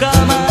 ya nunca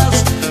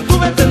más tú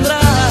me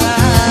tendrás.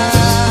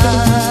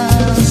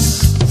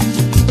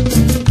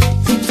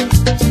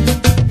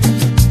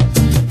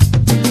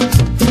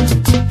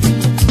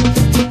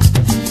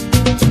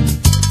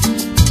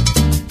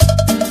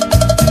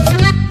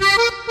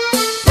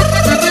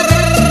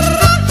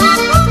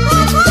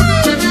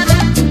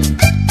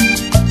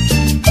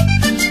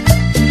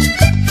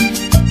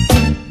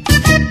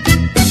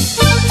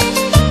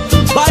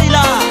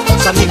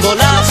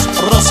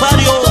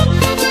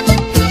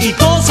 Y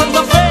todo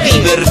Santa Fe.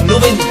 Diver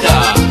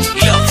 90,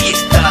 la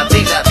fiesta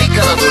de la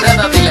década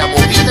dorada de la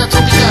movida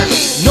tropical.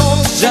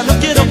 No, ya no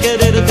quiero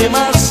quererte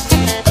más,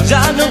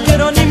 ya no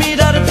quiero ni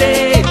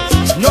mirarte.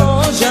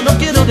 No, ya no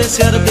quiero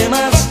desearte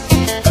más,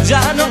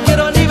 ya no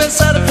quiero ni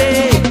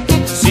besarte.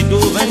 Si tú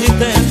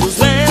vendiste tus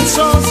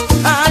besos,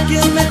 ¿a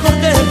quién mejor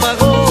te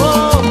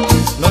pagó?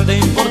 No te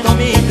importó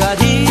mi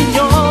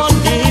cariño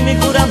ni mi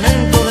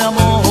juramento de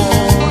amor.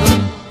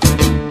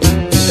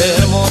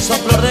 Hermosa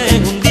flor de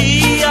un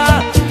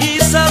día,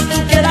 quizás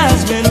tú quieras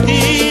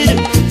mentir,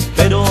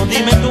 pero dime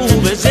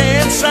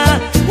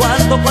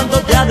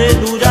te ha de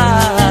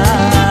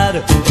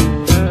durar.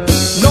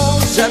 No,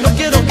 ya no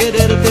quiero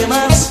quererte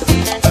más,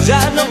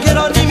 ya no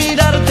quiero ni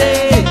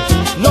mirarte.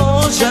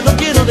 No, ya no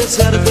quiero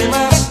desearte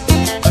más,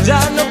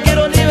 ya no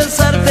quiero ni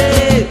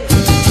besarte.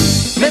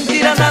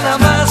 Mentira nada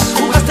más,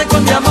 jugaste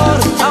con mi amor,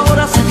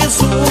 ahora sé que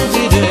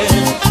sufriré.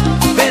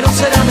 Pero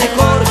será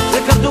mejor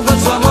dejar tu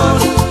falso amor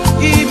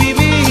y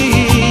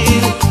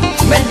vivir.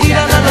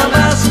 Mentira nada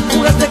más,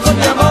 jugaste con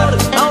mi amor,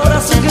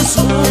 ahora sé que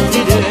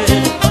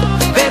sufriré.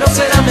 Pero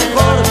será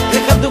mejor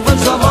dejar tu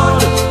falso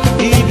amor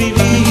y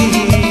vivir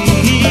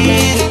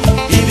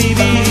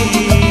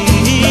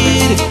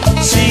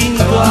sin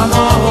tu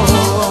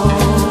amor.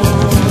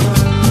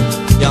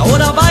 Y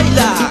ahora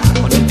baila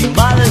con el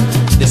timbal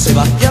de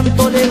Sebastián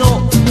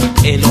Toledo,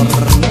 el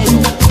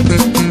hornero.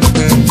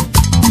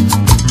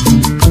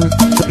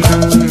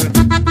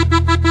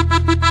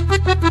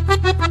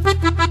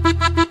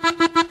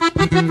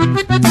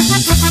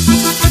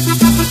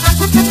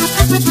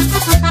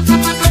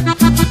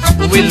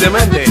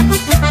 Humildemente,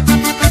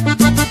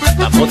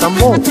 tambo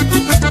tambo.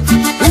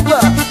 ¡Upa!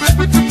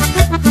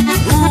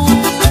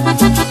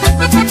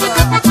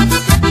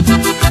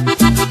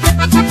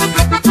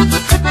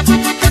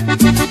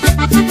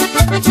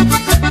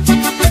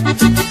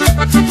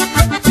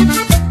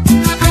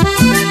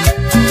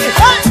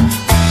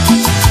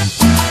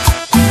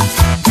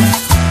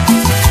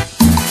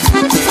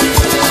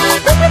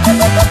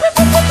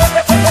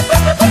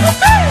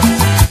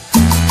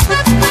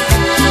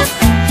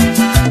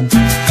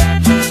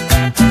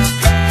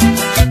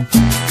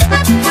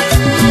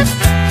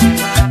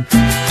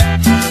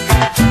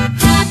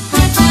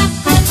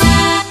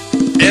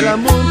 El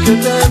amor que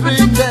te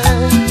brindé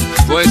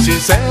fue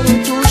sincero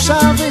y tú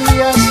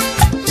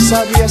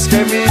sabías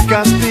que mi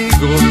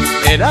castigo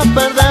era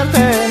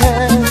perderte,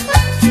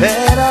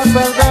 era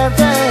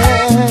perderte.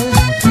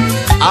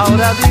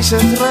 Ahora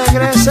dices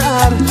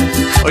regresar,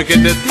 hoy que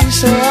de ti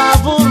se ha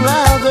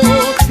burlado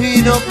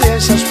y no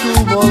piensas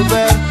tú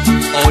volver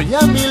hoy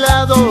a mi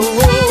lado,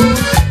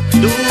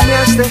 tú me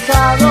has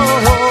dejado.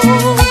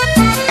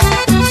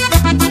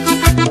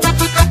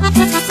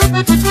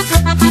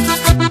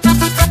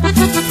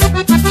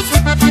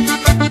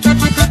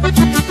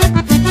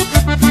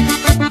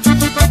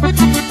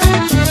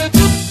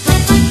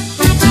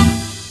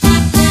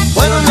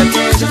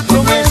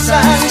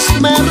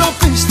 Me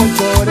rompiste el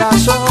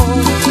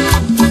corazón.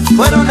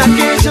 Fueron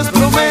aquellas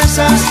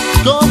promesas,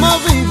 como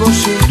vivo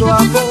sin tu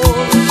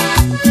amor.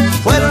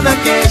 Fueron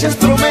aquellas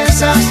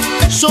promesas,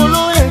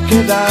 solo he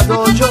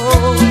quedado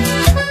yo.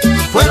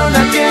 Fueron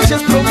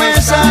aquellas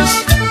promesas,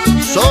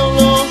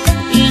 solo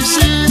y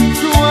sin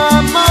tu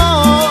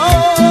amor.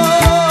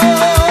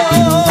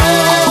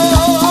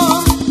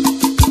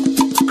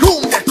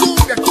 Cumbia,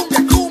 cumbia,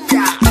 cumbia,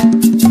 cumbia.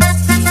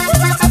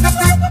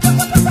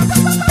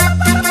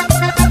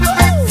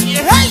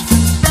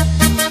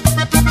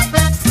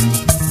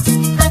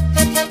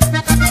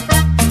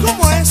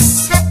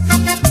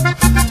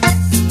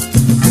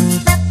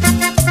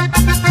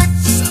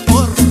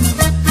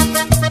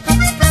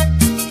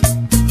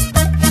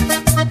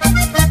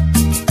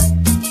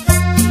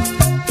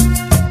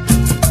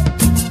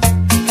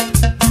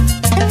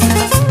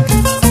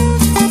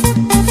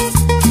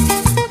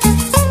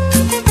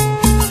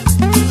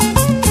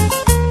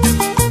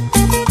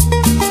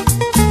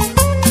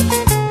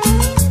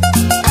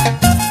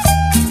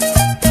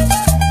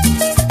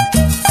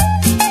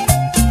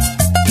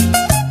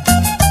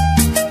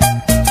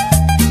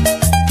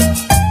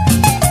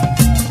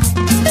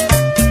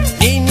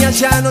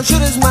 Ya no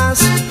llores más,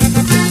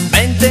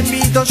 ven te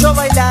invito yo a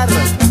bailar.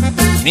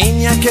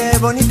 Niña qué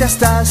bonita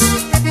estás,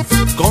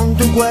 con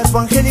tu cuerpo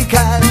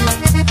angelical.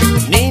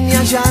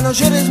 Niña ya no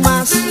llores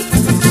más,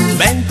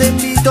 ven te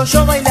invito yo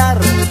a bailar.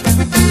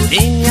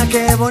 Niña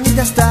qué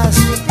bonita estás,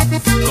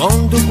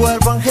 con tu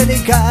cuerpo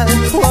angelical.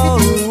 Oh,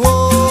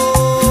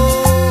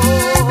 oh.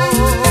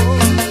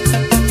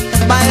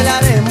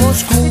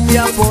 Bailaremos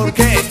cumbia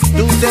porque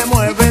tú te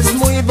mueves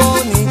muy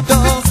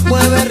bonito.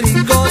 Mueve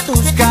rico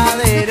tus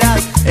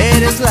caderas,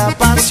 eres la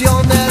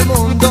pasión del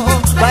mundo.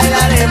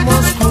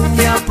 Bailaremos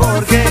cumbia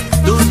porque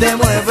tú te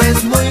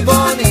mueves muy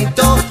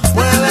bonito.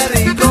 Mueve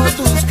rico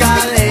tus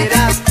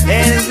caderas,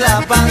 eres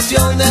la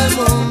pasión del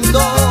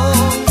mundo.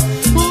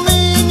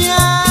 Niña,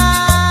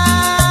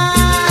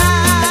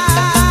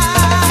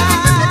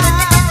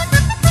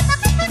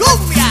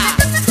 cumbia,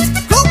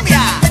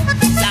 cumbia,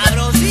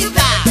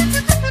 sabrosita.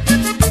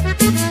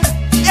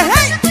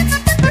 ¡Hey!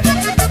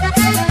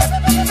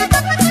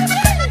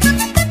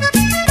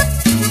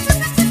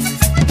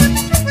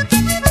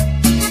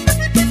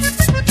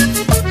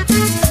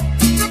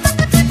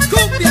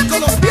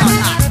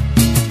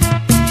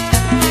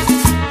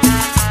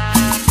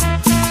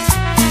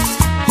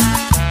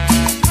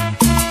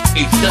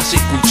 Estás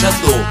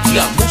escuchando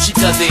la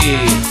música de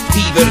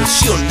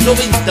Diversión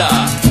 90.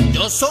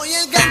 Yo soy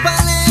el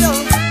campanero,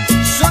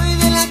 soy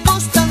de la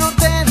costa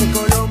norte de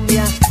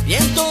Colombia y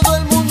en todo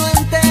el mundo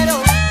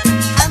entero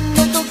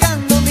ando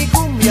tocando mi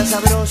cumbia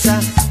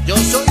sabrosa. Yo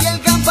soy el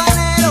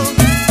campanero,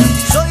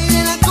 soy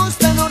de la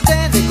costa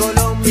norte de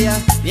Colombia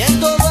y en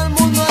todo el mundo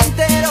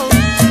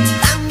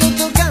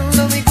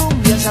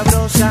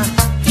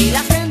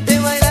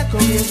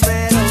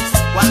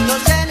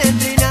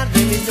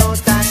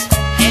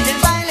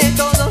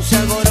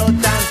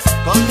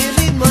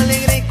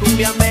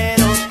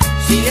cumbiambero.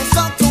 Si les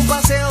toco un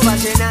paseo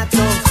vallenato,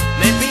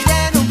 me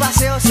piden un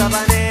paseo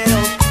sabanero.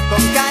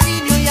 Con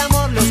cariño y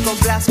amor los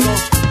complazco,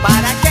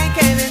 para que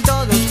queden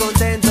todos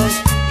contentos.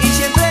 Y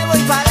siempre voy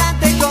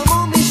pa'lante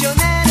como un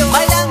misionero,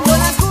 bailando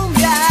la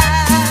cumbia,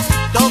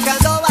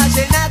 tocando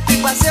vallenato y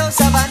paseo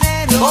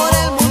sabanero por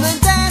el mundo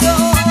entero.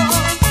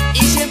 Y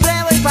siempre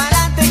voy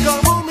pa'lante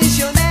como un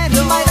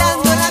misionero,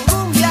 bailando la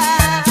cumbia,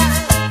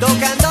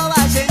 tocando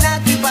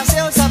vallenato y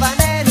paseo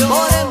sabanero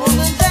por el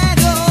mundo entero.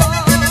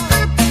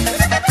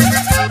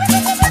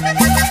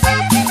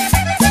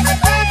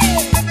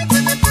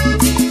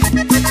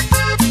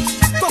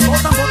 Tambo,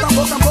 tambo,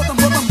 tambo, tambo,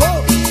 tambo, tambo.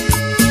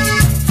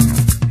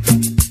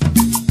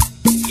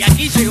 Y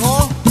aquí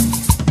llegó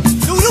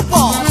tu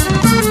grupo.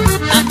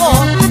 Tambo,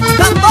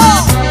 tambo.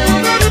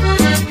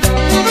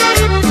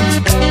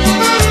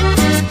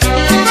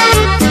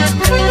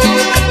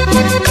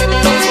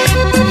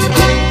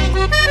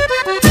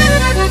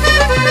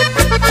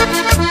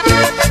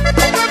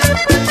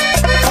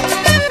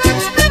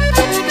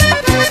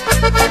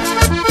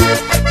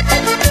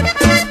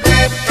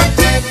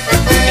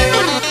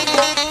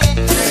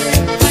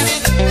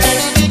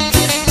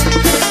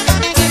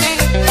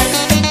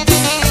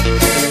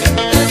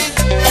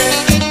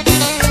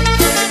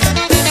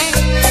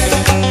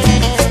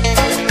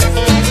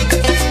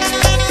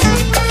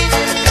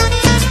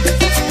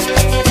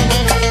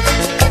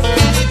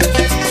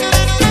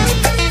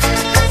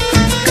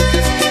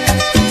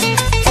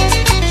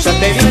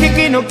 Te dije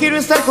que no quiero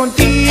estar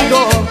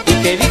contigo,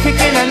 te dije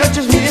que la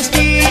noche es mi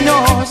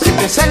destino.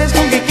 Siempre sales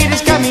con que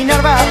quieres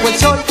caminar bajo el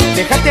sol,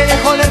 déjate de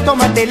joder,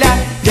 tómatela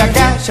de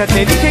acá. Ya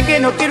te dije que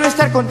no quiero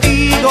estar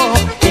contigo,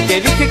 y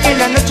te dije que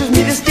la noche es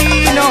mi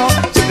destino.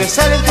 Siempre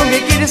sales con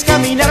que quieres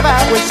caminar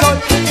bajo el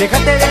sol,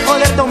 déjate de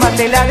joder,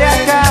 tómatela de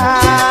acá.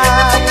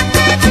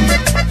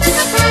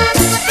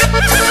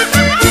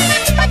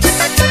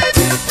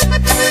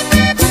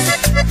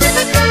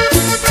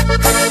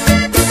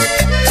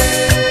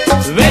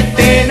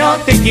 Vete, no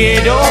te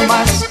quiero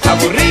más,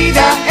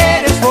 aburrida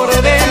eres por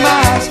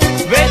demás.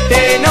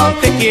 Vete, no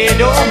te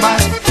quiero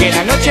más, que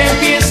la noche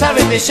empieza,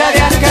 vete ya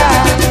de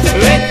acá.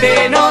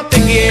 Vete, no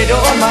te quiero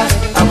más,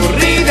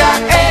 aburrida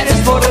eres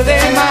por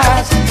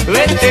demás.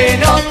 Vete,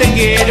 no te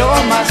quiero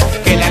más,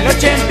 que la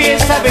noche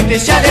empieza, vete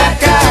ya de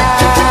acá.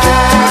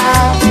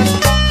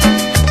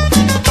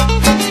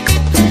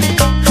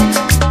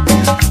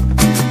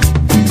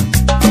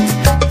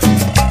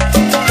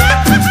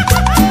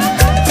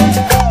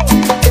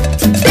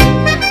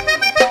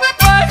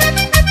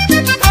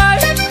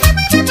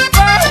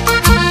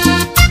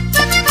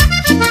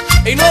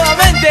 Y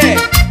nuevamente,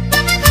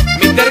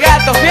 Mr.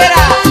 Gato Fiera.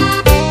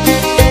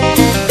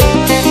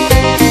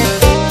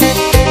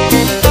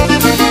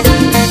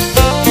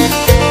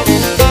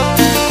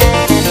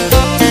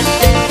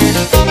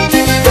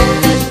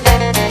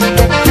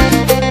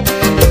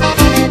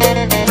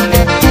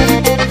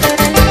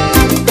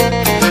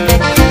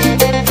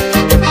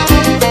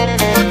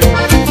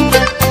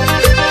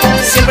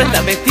 Siempre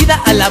estás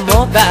vestida a la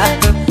moda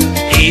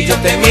y yo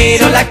te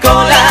miro la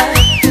cola.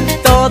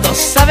 Todos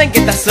saben que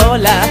estás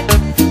sola,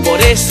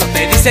 por eso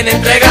te dicen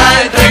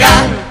entrega,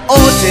 entrega.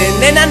 Oye,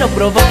 nena, no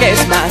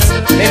provoques más.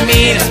 Me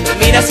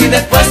miras y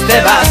después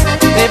te vas.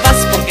 Te vas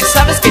porque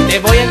sabes que te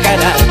voy a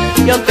encarar.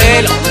 Yo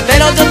te lo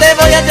yo te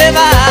voy a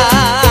llevar.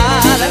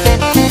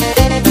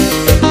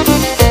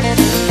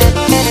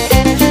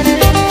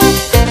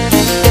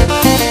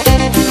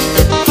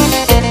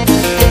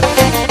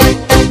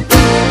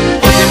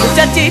 Oye,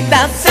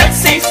 muchachita,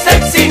 sexy,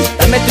 sexy,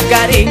 dame tu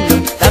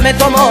cariño, dame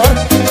tu amor.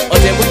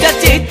 Oye,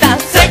 muchachita,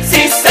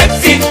 sexy,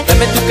 sexy,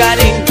 dame tu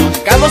cariño,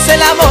 hagamos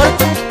el amor.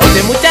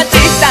 Oye,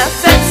 muchachita,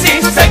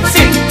 sexy,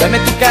 sexy, dame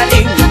tu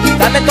cariño,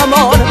 dame tu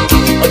amor.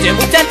 Oye,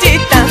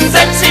 muchachita,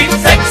 sexy,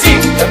 sexy,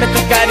 dame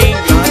tu cariño,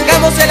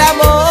 hagamos el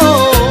amor.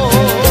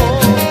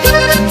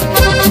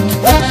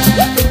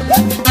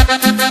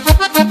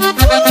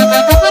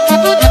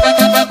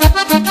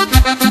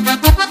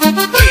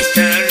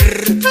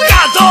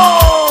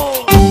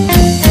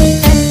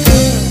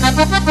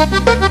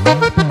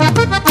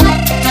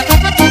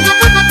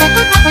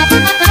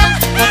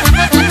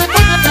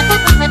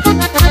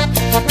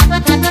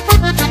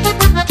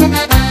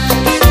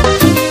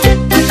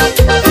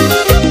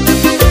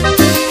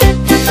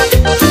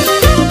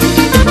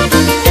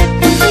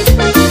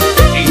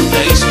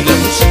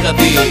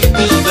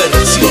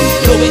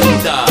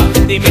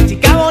 Dime,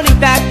 chica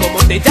bonita, ¿cómo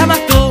te llamas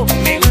tú?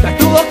 Me gusta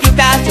tu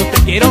boquita, yo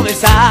te quiero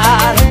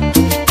besar.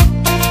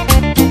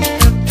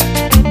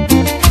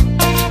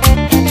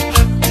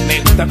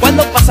 Me gusta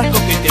cuando pasas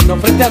coqueteando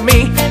frente a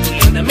mí. Tu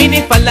linda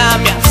minifalda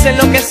me hace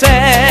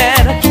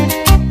enloquecer.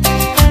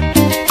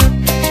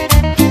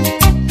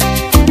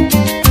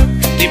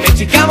 Dime,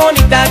 chica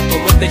bonita,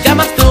 ¿cómo te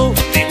llamas tú?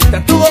 Me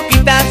gusta tu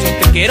boquita, yo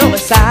te quiero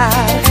besar.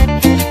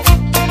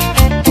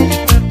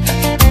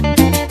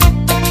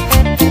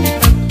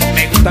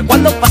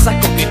 Cuando pasas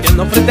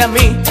coqueteando frente a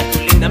mí, tu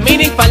linda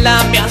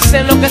minifalda me hace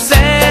enloquecer.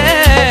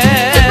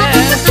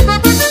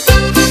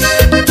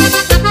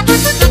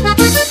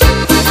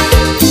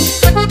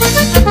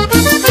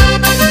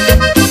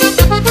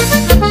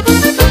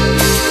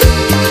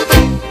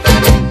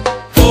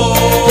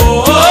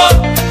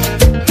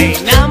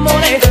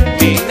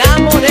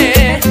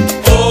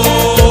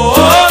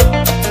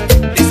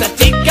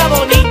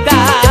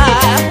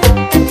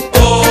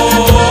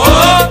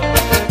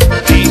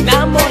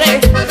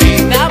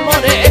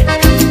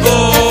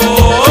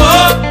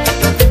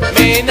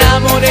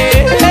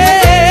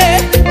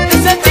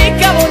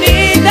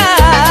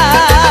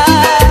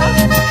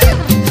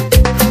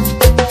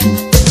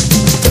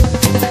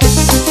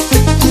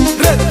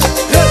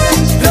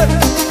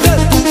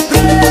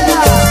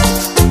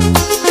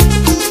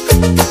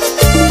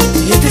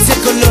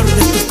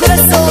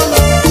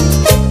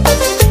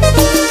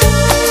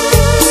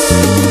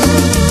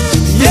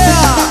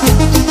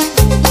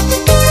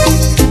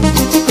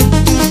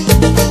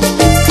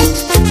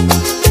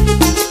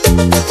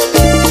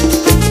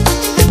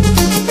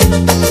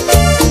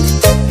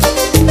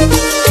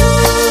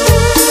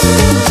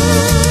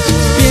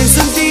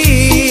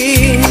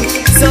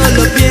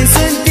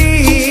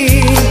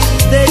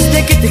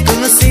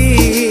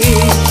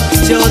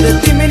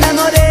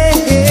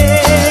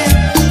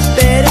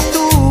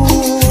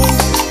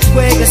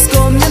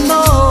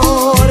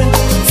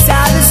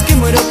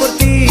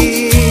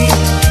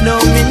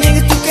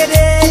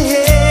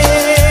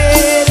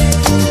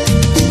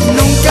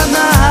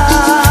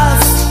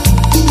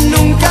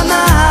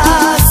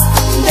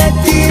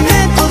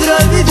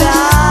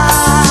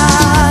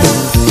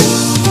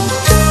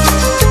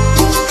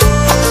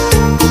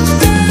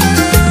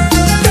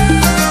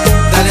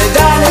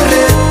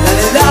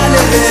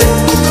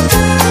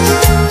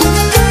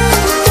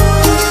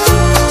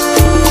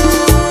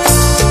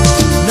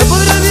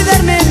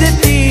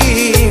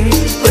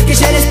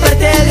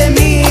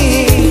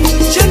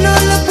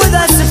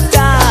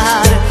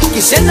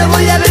 ya no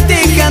voy a verte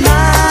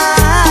jamás.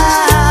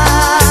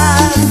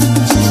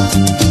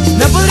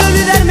 No podré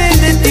olvidarme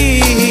de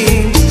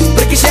ti,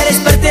 porque ya eres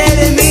parte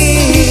de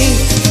mí.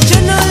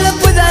 Yo no lo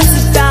puedo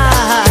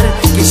aceptar,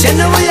 que ya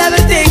no voy a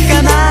verte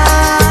jamás.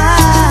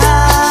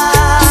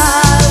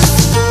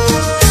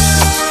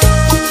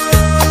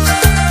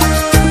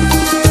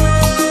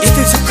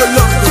 Este es el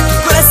color de tu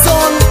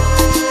corazón.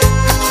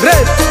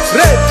 Red,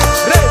 red,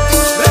 red,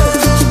 red,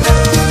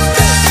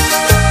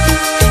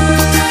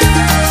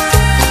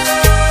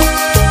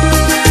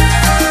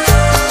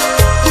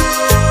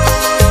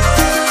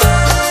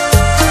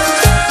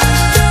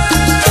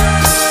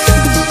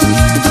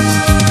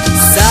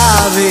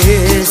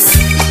 Sabes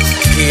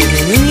que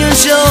de niño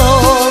yo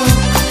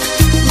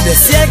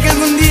decía que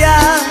algún día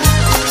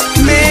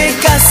me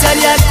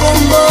casaría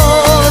con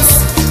vos.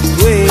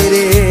 Tú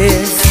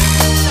eres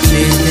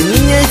desde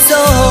niña el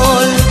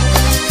sol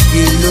que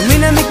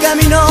ilumina mi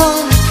camino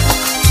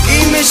y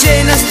me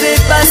llenas de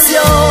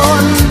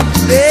pasión.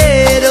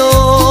 Pero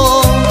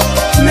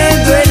me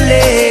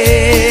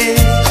duele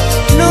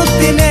no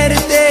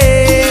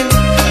tenerte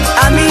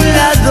a mi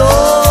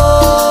lado.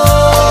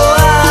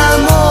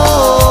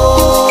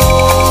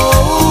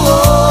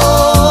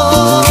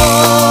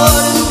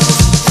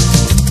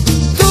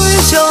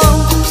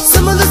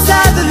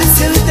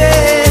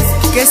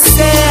 Que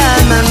se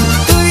aman,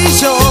 tú y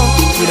yo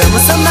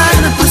juramos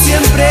amarnos por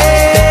siempre.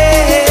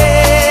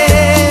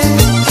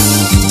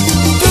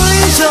 Tú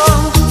y yo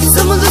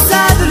somos dos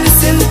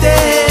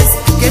adolescentes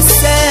que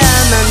se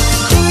aman,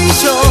 tú y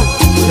yo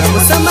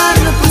juramos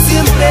amarnos por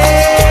siempre.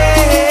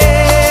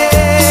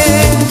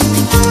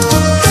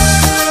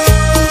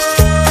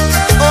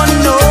 Oh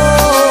no.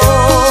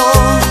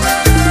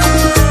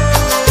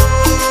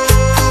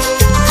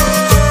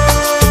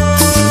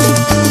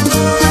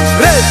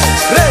 Red,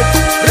 red.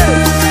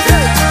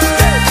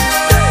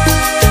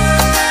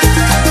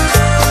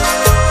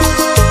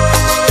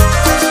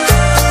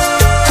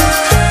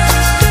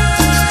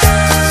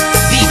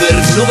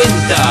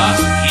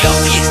 La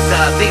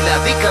fiesta de la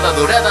década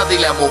dorada de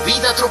la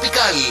movida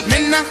tropical.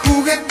 Nena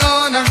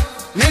juguetona,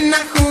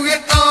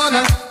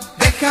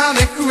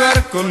 déjame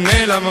jugar con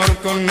el amor,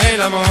 con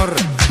el amor.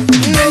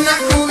 Nena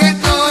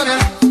juguetona,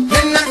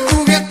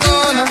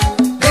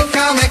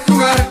 déjame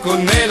jugar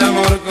con el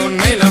amor, con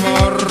el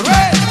amor.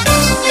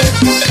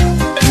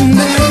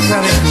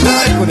 Déjame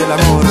jugar con el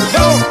amor.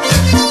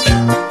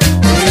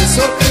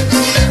 Eso.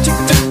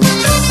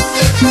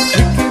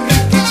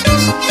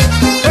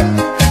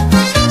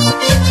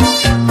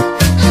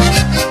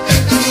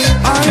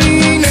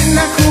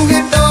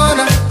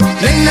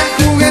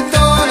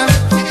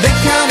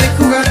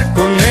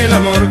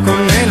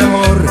 Con el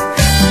amor,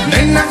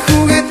 nena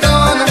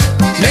juguetona,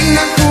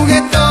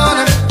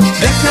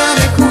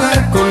 déjame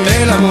jugar con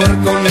el amor,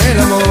 con el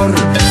amor.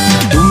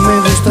 Tú me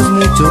gustas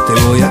mucho, te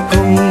voy a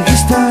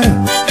conquistar.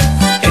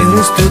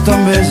 Eres tú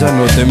tan bella,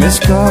 no te me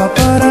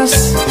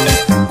escaparás.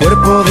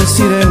 Cuerpo de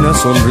sirena,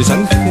 sonrisa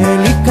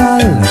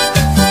angelical.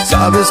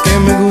 Sabes que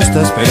me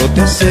gustas, pero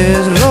te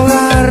haces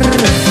rogar.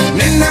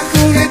 Nena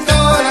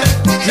juguetona,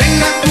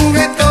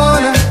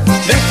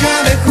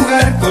 déjame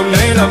jugar con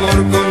el amor,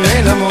 con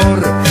el amor.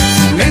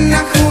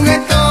 Nena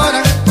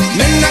juguetona,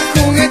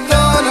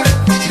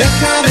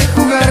 déjame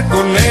jugar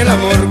con el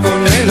amor,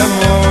 con el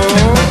amor.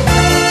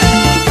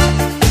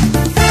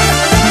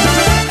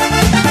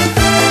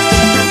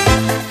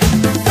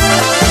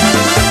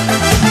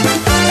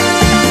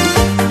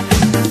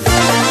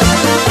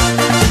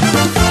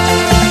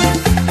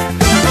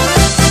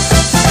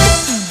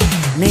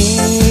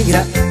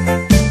 Negra,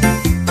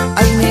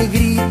 ay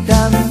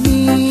negrita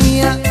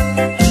mía,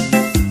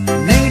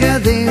 negra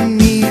de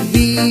mi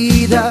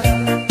vida,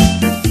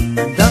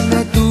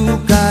 dame tu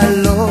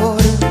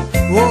calor.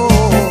 Oh,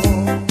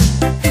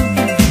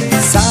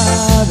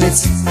 sabes,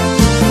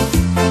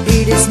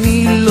 eres mi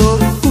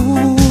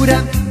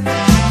locura,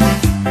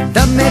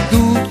 dame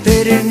tu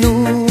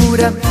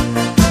ternura,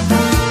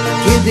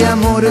 que de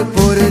amor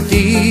por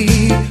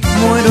ti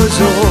muero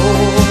yo.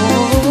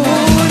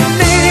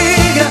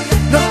 Negra,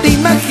 no te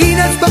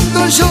imaginas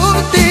cuánto yo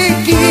te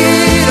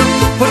quiero,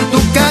 por tu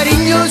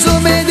cariño yo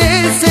me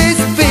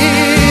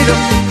desespero.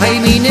 Ay,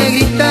 mi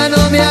negrita,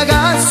 no me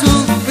hagas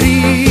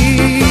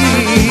sufrir.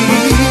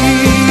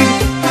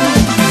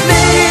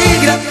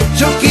 Negra,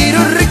 yo quiero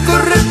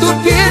recorrer tu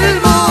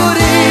piel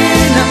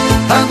morena,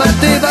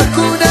 amarte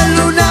bajo una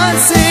luna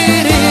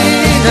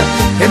serena,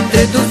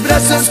 entre tus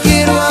brazos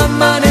quiero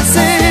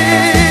amanecer.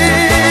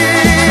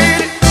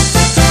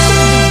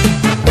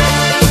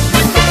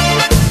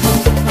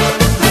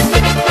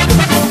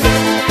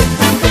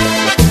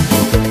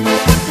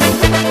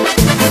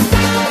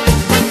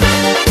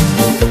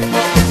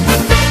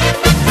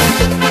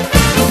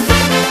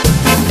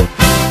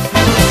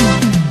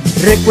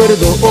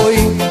 Recuerdo hoy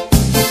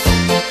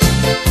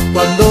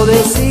cuando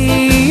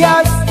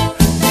decías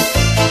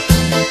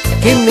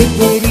que me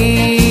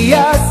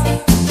querías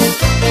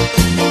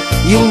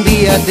y un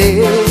día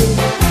te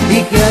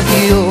dije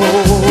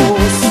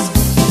adiós.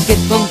 Qué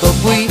tonto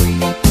fui,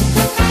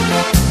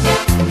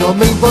 no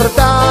me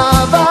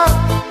importaba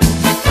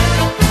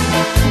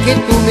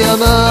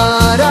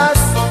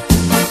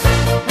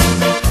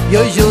y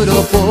hoy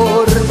lloro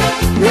por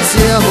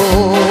ese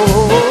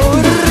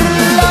amor.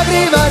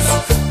 Lágrimas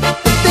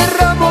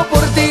derramo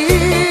por ti,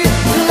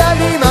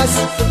 lágrimas,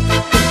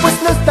 pues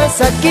no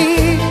estás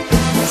aquí.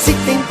 Si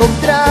te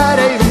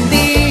encontrara algún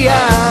día,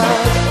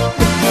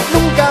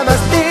 nunca más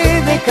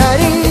te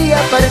dejaría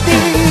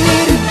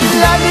partir.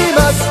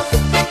 Lágrimas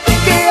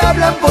que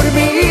hablan por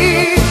mí,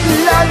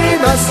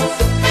 lágrimas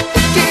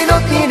que no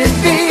tienen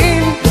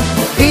fin.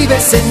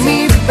 Vives en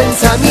mi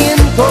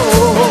pensamiento,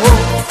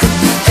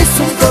 es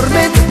un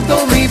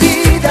tormento mi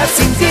vida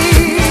sin ti.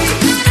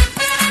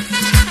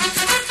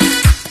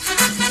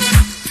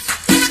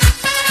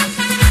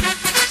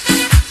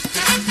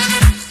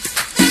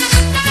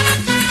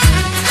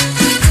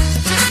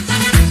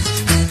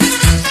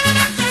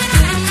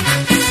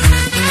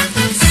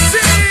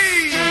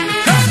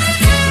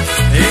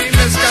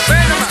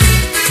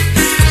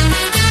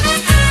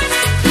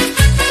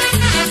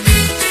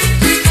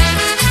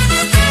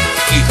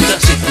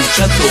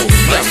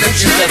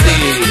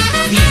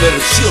 De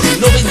Diversión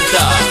 90.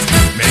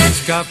 Me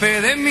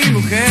escapé de mi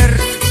mujer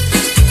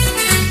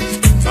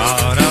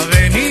para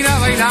venir a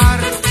bailar.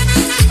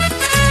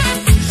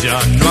 Ya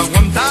no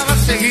aguantaba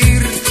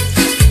seguir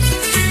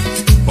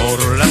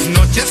por las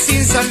noches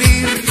sin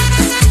salir.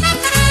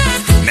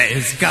 Me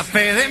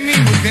escapé de mi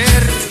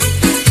mujer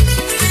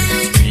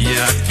y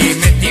aquí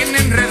me tiene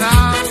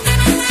enredado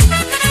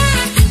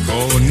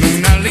con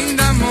una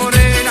linda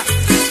morena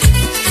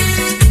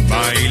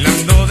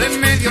bailando de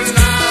medio lado.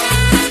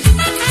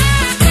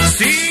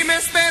 Si me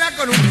espera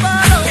con un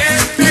palo,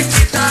 que me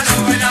quita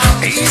lo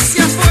bailado. Y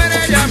si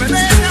afuera ella me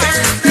deja,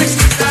 que me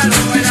quita lo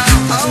bailado.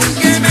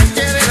 Aunque me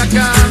quede en la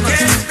cama,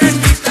 que me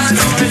quita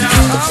lo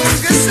bailado.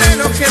 Aunque se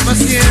enoje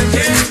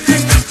paciente, que me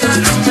quita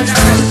lo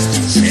bailado.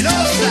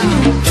 Celosa.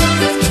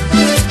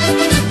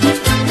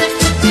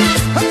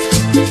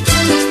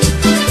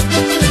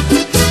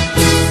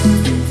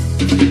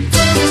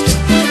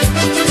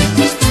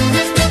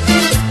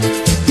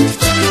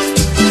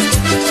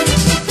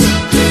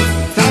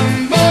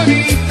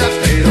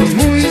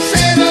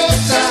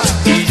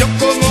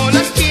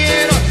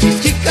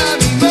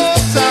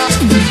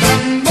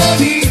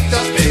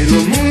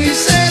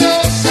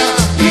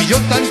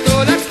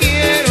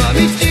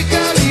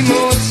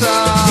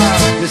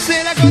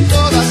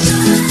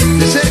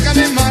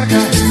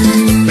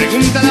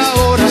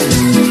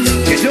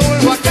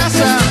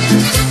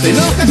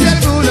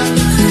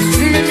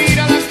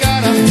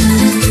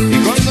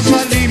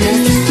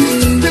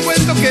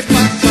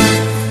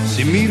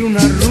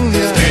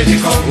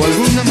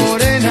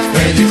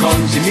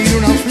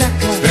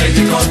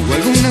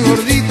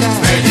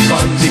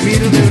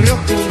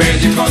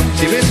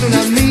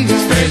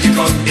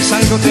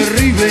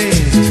 Terrible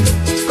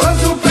con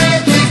su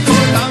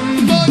pellicón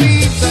tan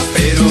bonita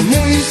pero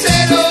muy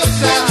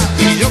celosa,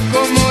 y yo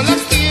como la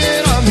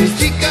quiero a mi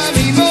chica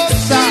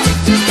mimosa,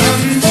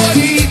 tan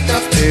bonita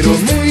pero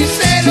muy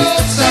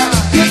celosa,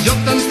 y yo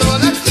tanto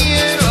la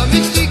quiero a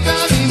mi chica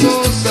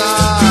mimosa.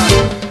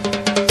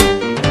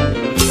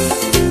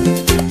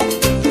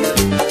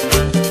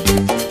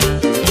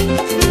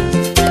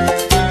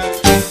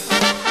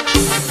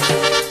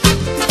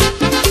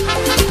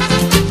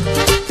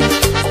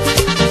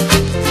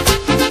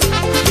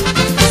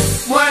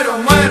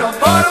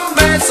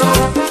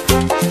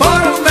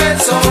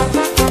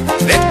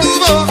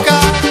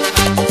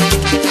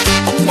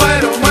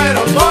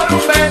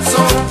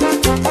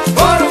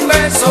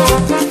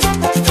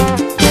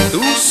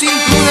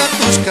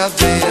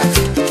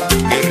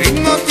 ¿Qué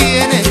ritmo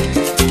tiene?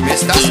 Me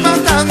estás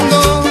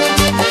matando.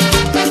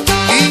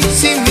 Y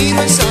si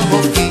miro esa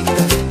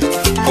boquita,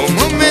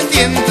 como me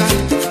tienta,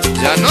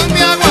 ya no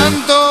me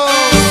aguanto.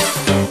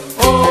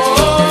 Oh,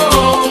 oh,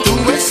 oh, tu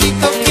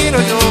besito quiero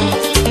yo.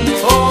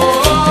 Oh,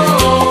 oh,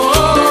 oh,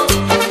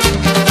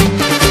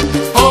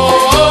 oh,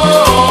 oh,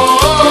 oh,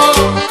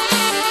 oh.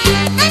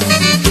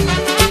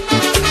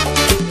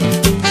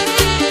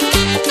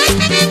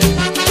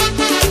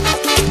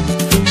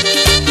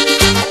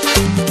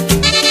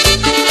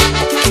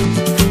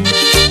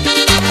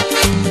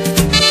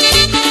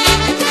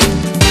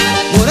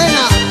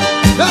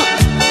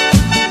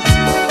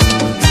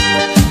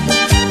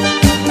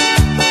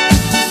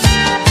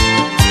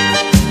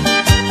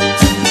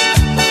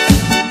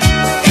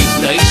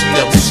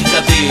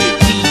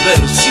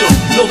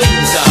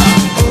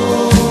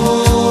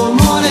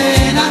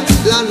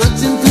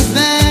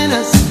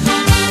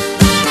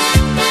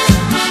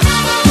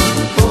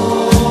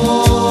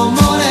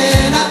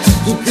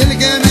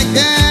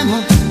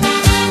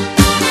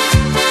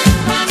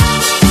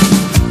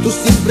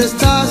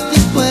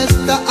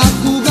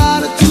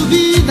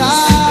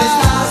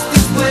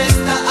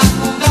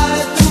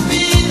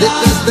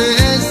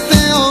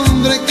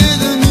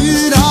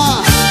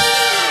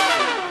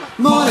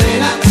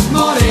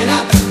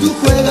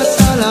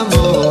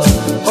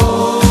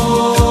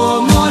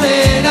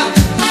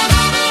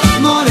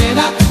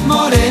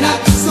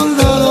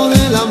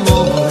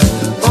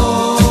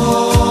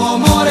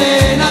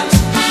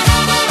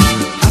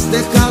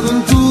 En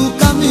tu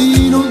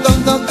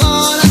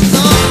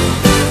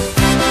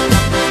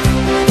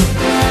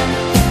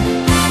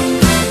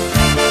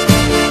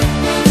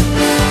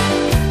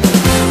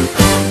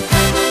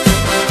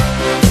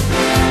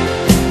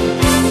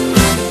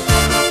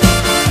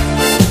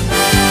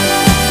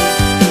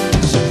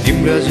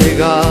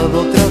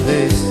llegado otra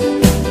vez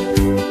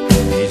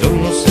y yo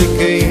no sé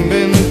qué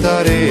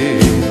inventaré.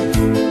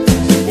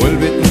 Se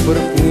vuelve tu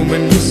perfume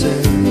en mi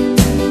ser,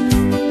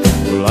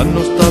 con la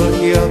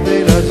nostalgia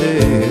del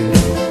ayer,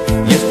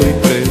 y estoy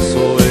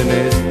preso en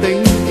este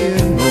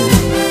infierno,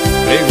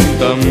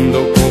 preguntando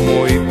cómo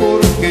y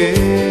por qué.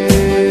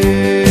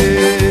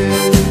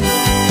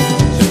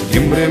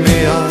 Septiembre me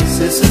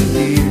hace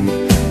sentir,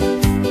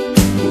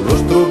 tu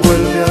rostro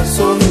vuelve a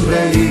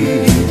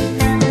sonreír.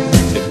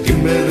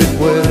 Septiembre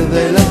recuerda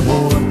el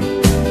amor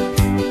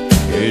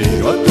que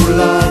yo a tu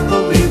lado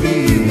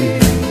viví,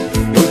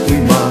 y hoy tu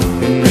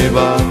imagen me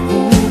va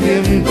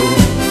cubriendo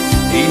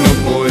y no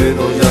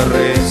puedo ya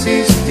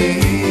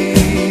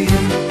resistir.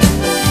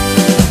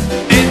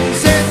 En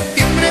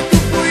septiembre tú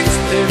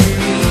fuiste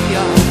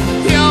mía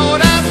y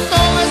ahora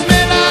todo es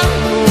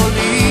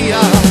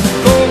melancolía.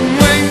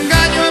 Como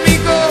engaño a mi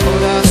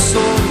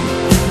corazón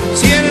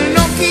si él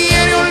no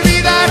quiere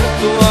olvidar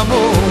tu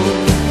amor.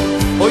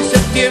 Hoy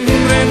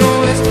septiembre no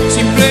es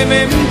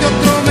simplemente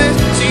otro mes,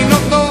 sino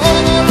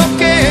todo lo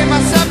que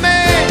más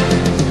amé.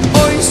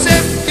 Hoy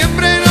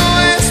septiembre no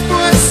es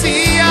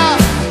poesía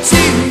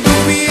sin tu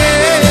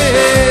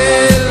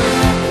piel.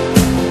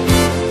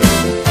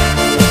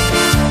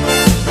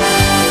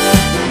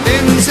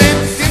 En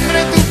septiembre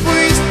tú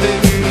fuiste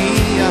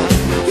mía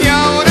y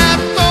ahora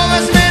todo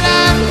es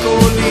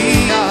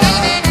melancolía.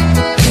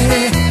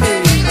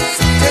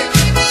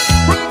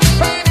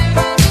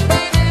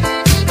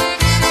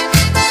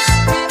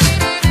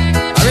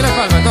 A ver la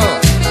palma, todo.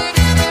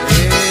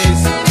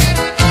 Eso.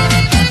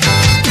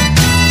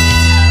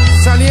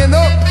 Saliendo.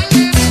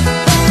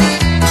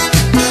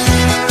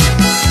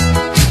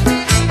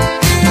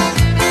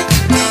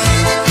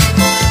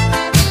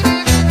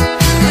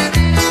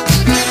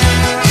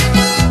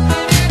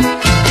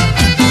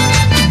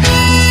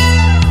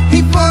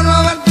 Y por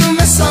robarte un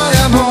beso de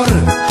amor,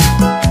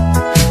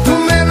 tú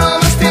me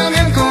robaste a mí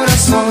el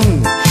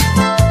corazón.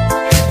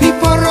 Y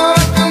por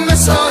robarte un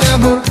beso de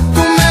amor,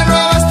 tú me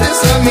robaste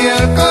a mí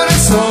el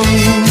corazón.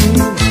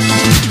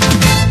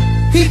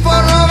 Y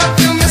por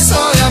robarte un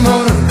beso de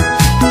amor,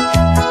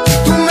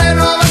 tú me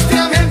robaste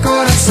a mí el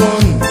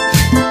corazón.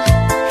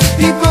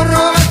 Y por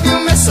robarte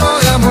un beso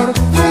de amor,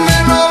 tú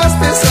me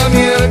robaste a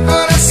mí el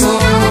corazón.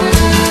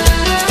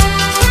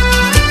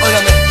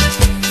 Óigame,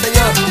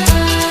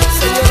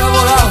 señor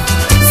abogado,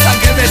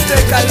 sáqueme este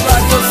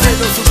calvario, se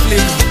lo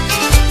suplico,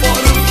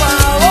 por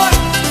favor.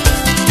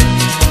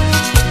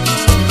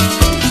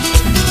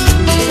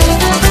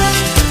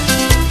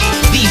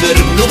 Diver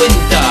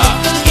 90,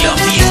 la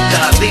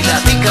fiesta de la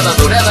década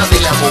dorada de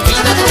la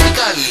movida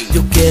tropical.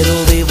 Yo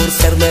quiero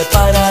divorciarme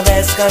para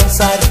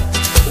descansar.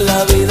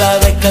 La vida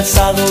de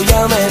casado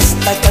ya me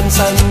está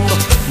cansando.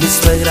 Mi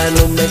suegra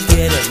no me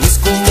quiere, mis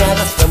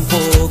cuñadas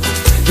tampoco.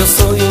 Yo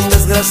soy un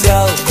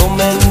desgraciado,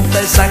 comenta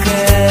esa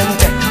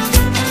gente.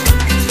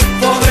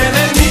 Pobre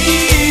de mí,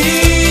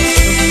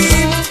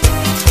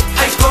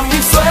 ay con mi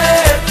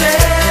suerte,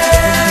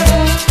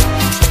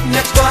 mi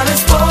actual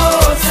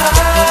esposa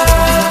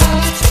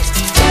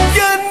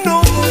ya no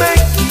me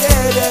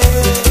quiere.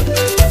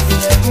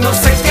 No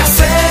sé qué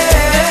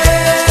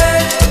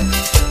hacer,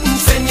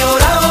 señor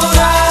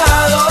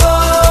abogado.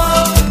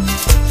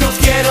 Yo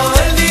quiero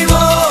el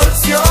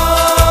divorcio,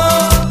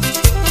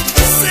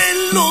 se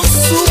lo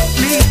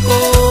suplico.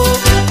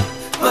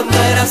 Cuando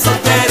era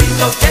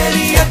solterito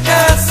quería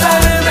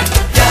casarme,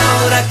 y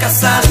ahora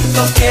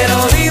casadito quiero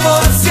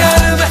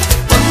divorciarme.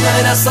 Cuando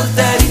era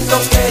solterito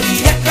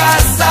quería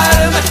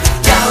casarme,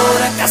 y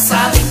ahora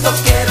casadito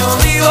quiero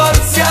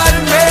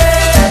divorciarme.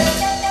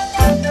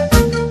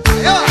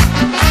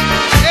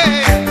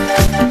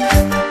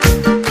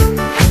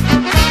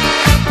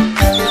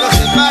 Que no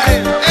se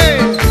paren,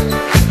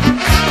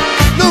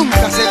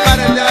 nunca se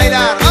paren de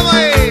bailar, vamos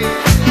ahí.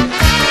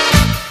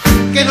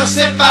 Que no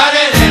se pare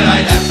de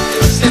bailar, que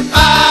no se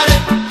pare,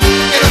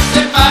 que no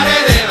se pare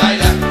de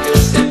bailar, que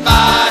no se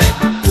pare,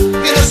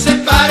 que no se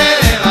pare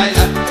de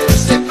bailar, que no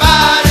se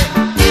pare,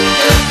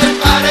 que no se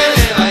pare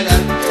de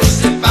bailar, que no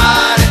se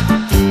pare.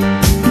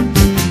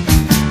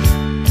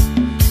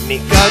 Mi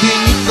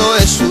cariñito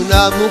es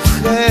una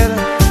mujer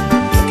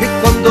que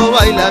cuando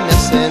baila me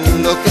hace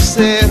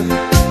enloquecer.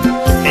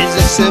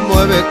 Ella se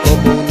mueve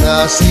como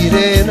una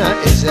sirena,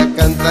 ella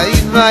canta y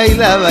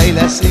baila,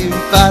 baila sin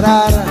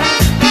parar.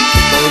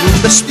 Con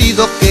un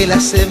vestido que la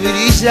hace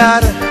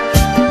brillar,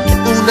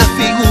 una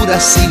figura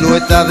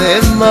silueta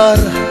de mar,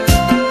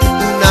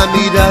 una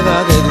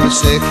mirada de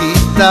dulce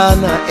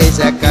gitana.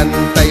 Ella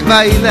canta y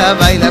baila,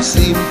 baila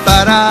sin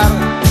parar.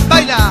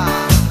 ¡Baila!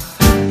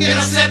 Que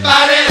no se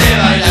pare de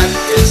bailar,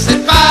 que no se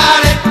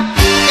pare,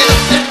 que no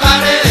se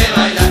pare de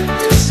bailar,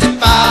 que no se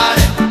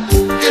pare,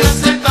 que no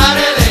se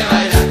pare de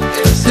bailar,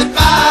 que no se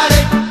pare,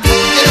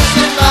 que no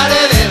se pare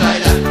de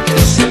bailar, que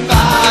no se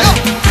pare.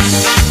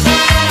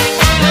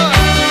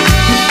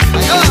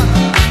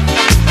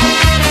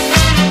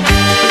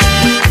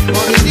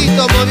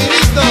 Movidito,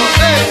 movidito,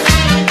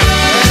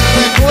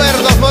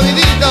 recuerdos,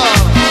 movidito.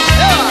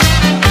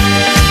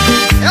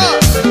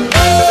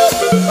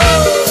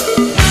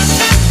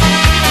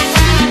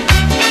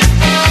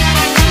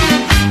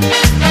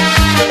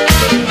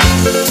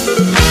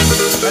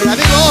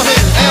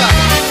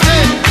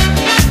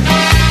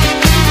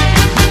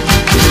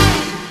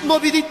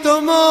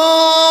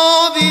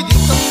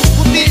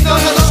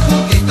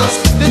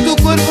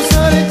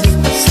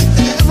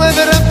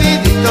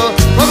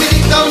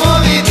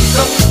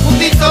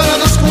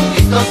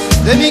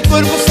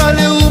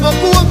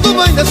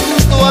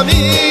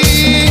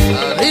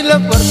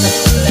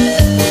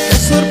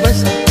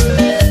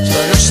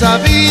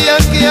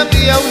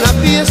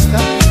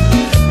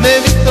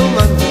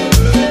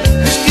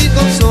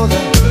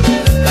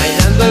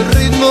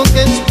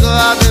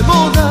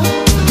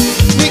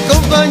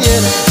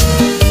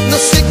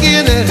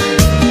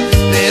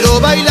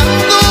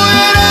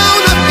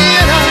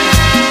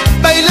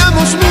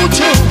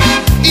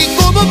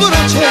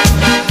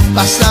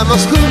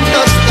 pasamos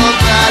juntos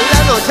toda la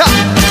noche.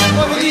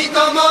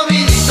 Movidito,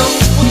 movidito,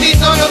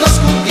 juntito los dos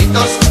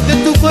juntitos, de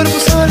tu cuerpo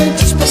salen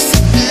chispas,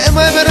 se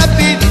mueve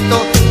rapidito.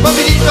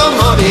 Movidito,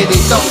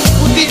 movidito,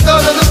 juntito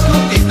los dos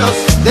juntitos,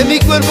 de mi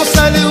cuerpo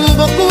sale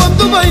humo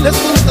cuando bailas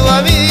junto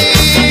a mí.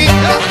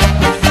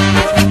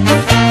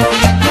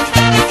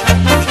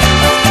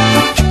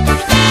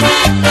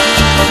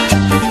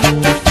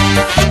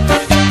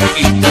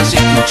 Estás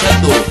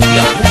escuchando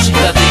la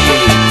música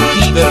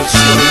de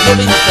Diversión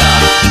 90.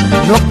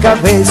 No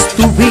acabes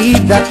tu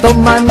vida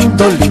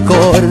tomando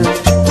licor,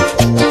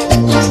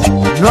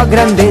 no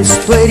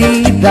agrandes tu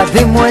herida,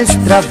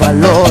 demuestra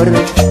valor.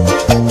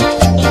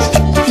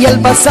 Y al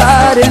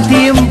pasar el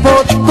tiempo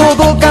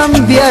todo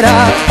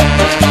cambiará,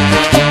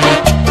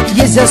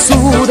 y ella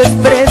su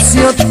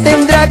desprecio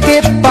tendrá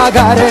que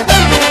pagar.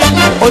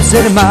 Pues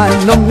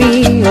hermano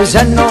mío,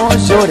 ya no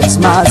llores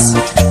más,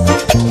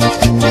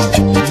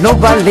 no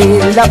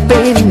vale la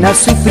pena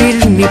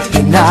sufrir ni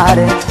penar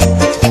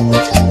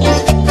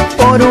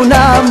por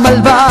una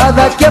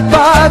malvada que ha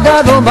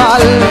pagado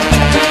mal.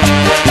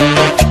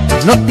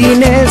 No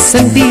tiene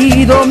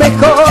sentido,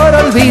 mejor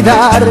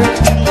olvidar.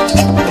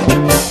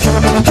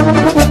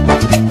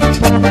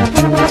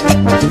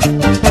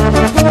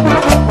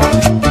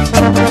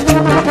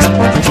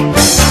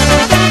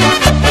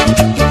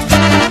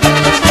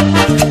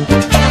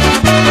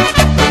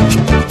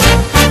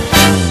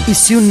 Y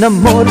si un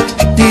amor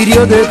te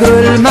hirió de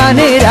cruel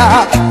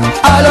manera,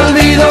 al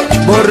olvido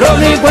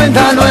borrón y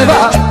cuenta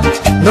nueva.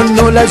 No,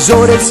 no la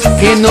llores,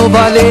 que no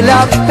vale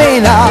la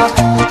pena.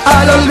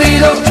 Al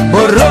olvido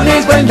borrón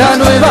y cuenta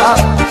nueva.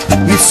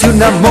 Y si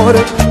un amor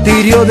te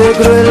hirió de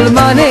cruel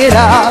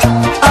manera,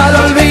 al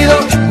olvido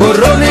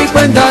borrón y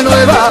cuenta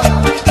nueva.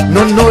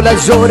 No, no la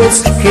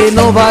llores, que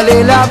no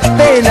vale la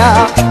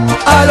pena.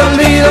 Al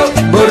olvido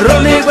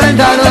borrón y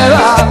cuenta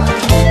nueva.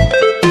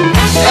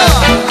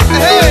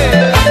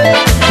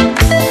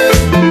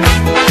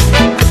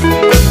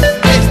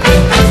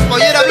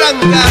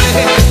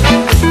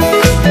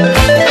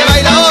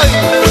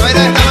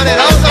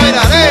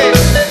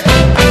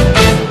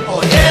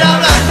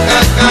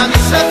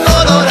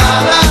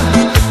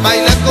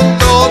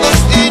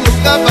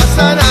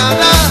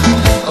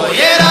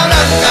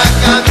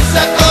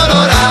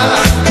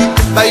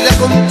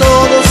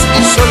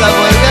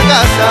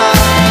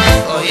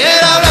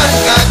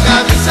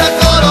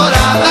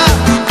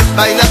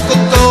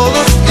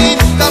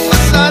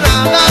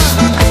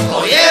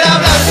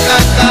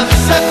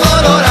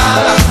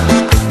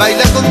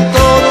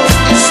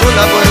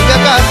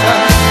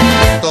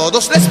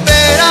 Todos le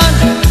esperan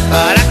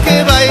para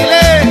que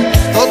baile,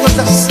 todos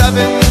ya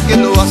saben que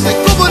lo hace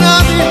como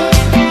nadie.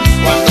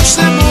 Cuando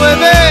se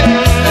mueve,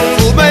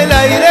 perfuma el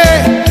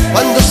aire,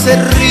 cuando se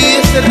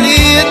ríe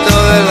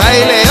todo el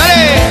baile.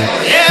 ¡Vale!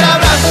 Pollera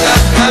blanca,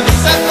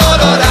 camisa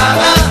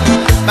colorada,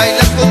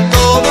 baila con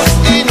todos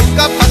y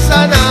nunca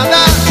pasa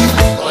nada.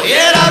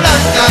 Pollera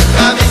blanca,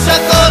 camisa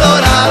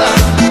colorada,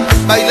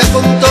 baila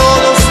con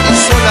todos y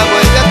sola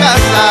vuelve a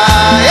casa.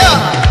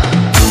 ¡Yeah!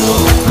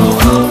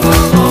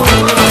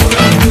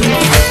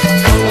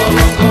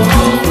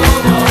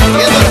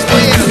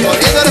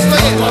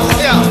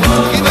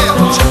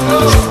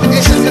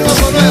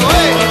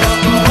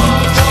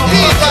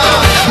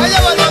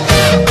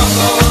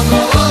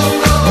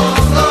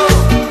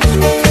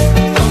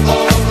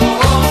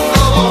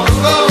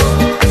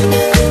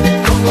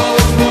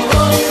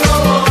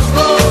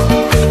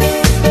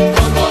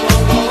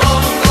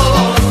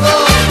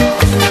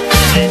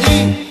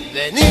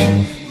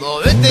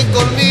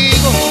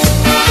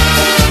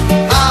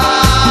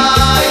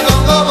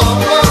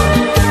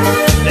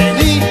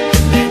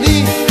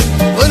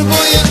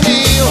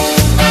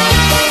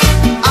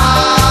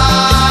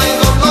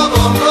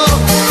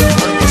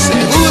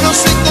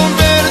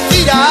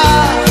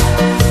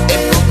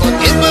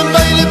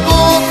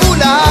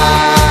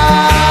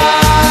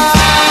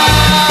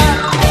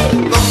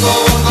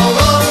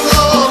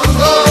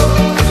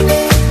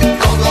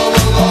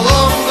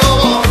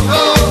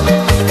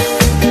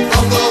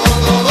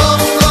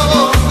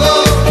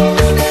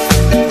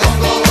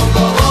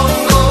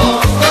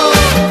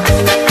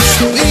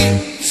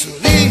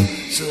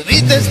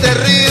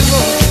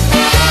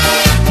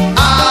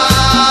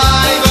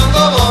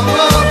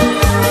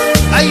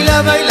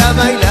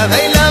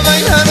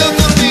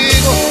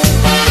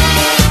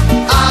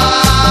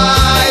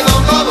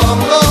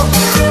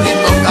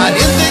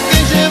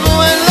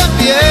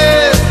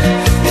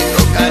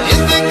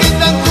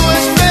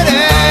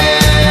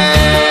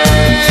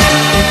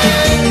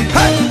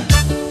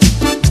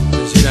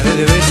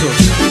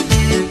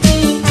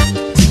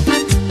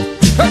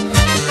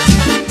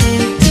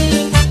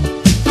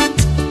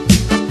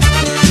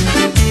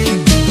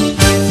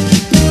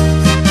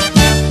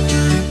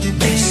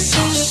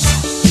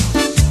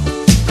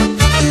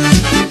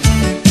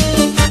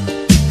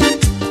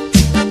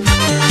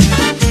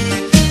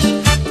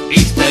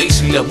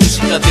 la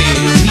música de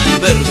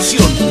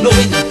Diversión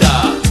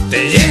 90.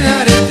 Te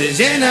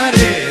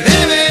llenaré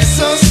de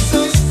besos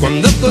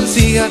cuando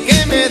consiga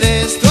que me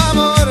des tu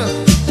amor.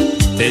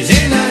 Te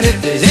llenaré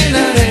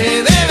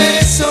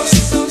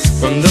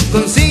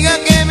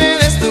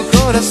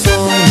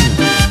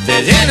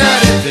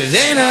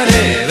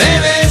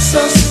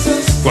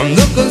besos.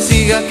 Cuando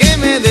consiga que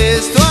me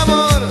des tu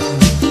amor,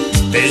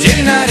 te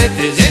llenaré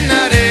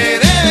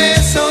de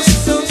besos.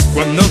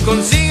 Cuando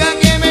consiga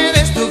que me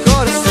des tu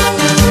corazón.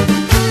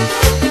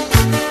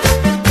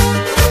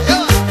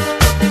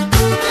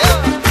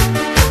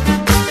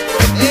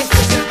 Este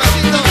es el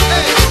pasito,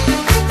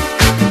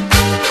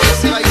 que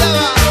se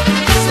bailaba,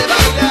 se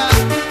baila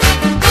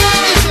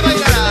y se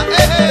bailará.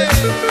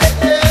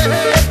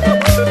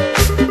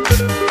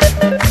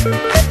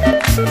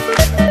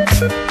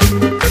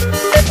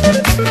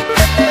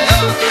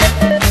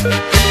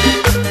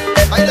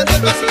 Bailando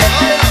el pasito.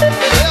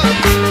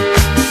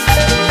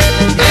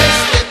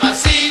 Este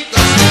pasito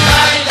se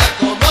baila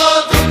como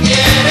tú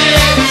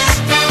quieres.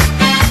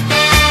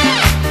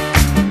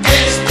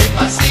 Este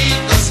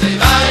pasito se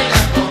baila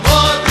como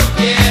tú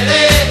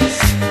quieres.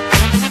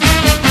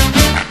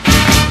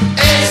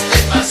 Este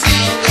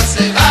pasito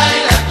se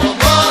baila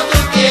como tú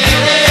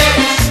quieres.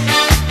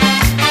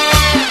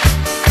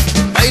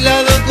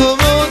 Bailalo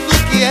como tú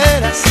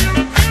quieras.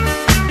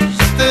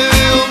 Yo te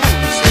veo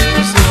muy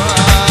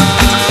sensual.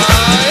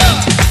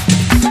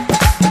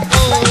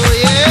 Oh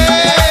yeah,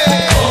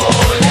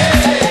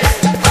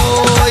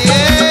 oh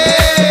yeah.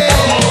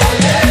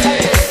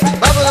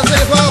 Vamos a hacer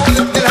el juego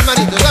de las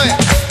manitos, ¿sabes?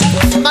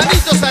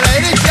 Manitos a la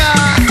derecha,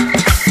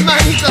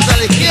 manitos a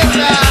la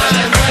izquierda.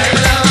 Mueve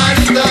la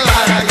manito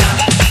para allá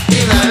y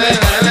mueve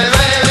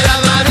la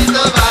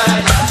manito para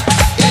allá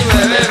y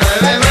mueve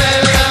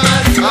la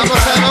manito. Vamos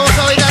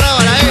a bailar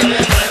ahora,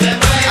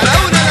 a la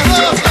una, a las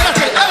dos, a las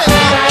tres, dale.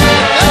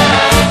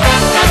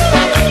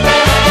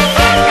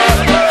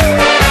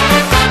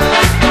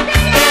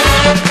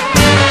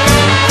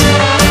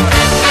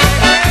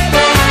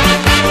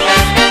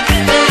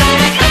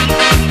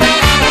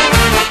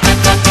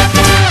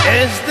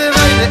 Este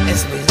baile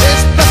es muy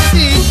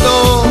despacito,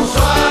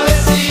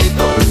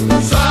 suavecito,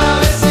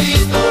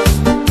 suavecito,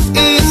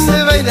 y se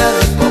baila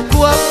de poco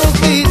a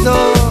poquito,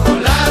 con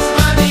las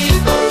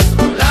manitos,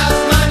 con las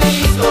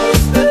manitos.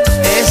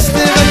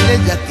 Este baile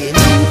ya tiene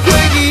un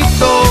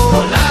jueguito,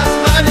 con las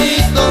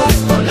manitos,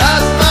 con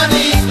las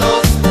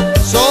manitos.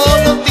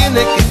 Solo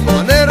tiene que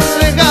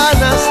ponerse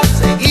ganas,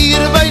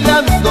 seguir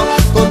bailando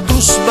con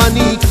tus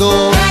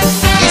manitos.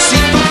 Y si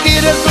tú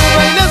quieres lo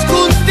bailas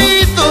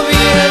juntito,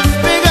 bien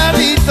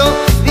pegadito,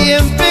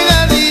 bien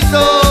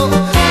pegadito.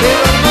 Pero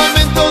al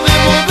momento de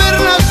mover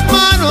las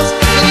manos,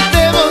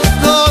 gritemos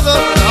todos,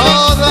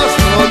 todos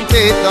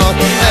juntitos.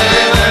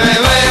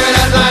 Mueve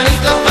las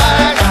manitos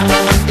para acá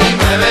y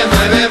mueve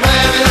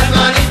las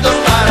manitos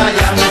para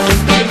allá y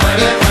mueve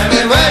las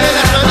manitos, y mueve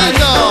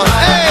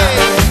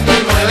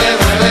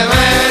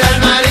las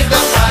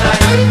manitos para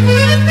allá.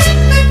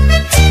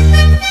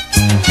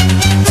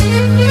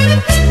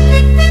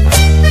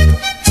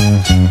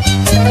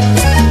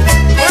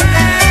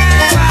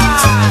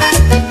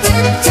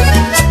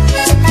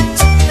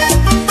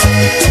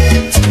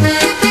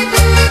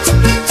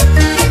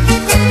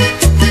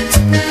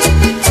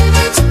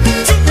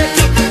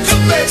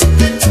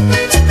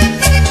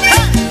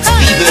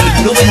 Diver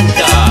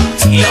 90,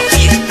 la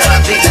fiesta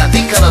de la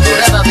década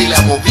dorada de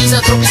la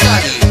movida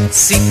tropical.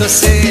 Sí,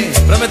 José,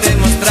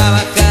 prometemos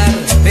trabajar,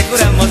 te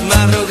juramos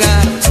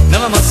madrugar, no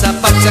vamos a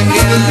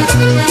pachanguear.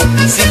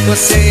 Sí,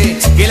 José,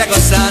 que la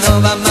cosa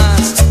no va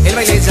más, el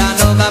baile ya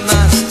no va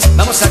más,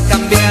 vamos a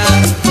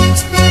cambiar.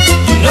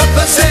 No,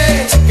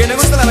 José, que le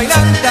gusta la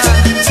bailanta.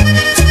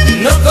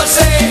 No,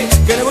 José,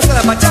 que le gusta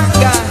la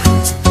pachanga.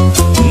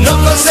 No,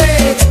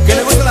 José, que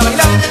le gusta la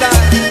bailanta.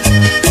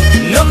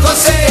 No,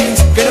 José,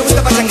 que le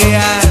gusta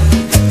pachanguear.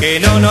 Que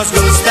no nos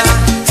gusta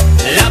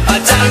la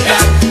pachanga,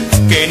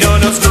 que no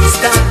nos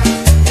gusta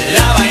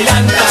la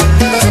bailanta,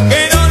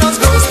 que no nos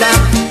gusta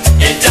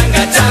el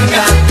changa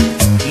changa.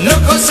 No,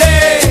 José,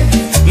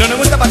 no nos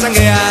gusta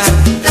pachanguear.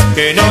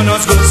 Que no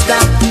nos gusta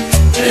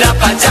la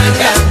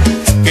pachanga,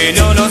 que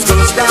no nos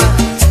gusta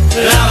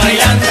la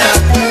bailanta,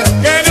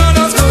 que no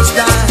nos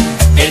gusta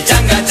el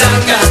changa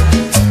changa.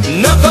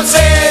 No,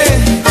 José,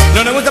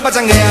 no nos gusta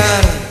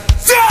pachanguear.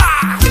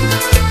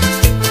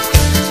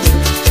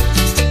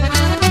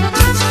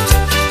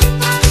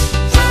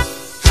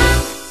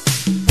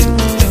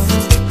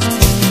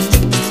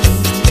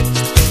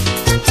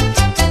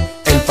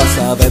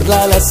 A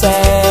verla a las 6,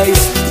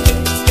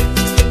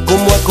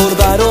 como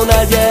acordaron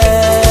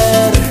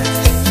ayer.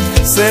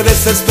 Se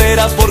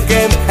desespera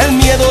porque el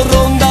miedo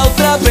ronda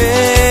otra vez.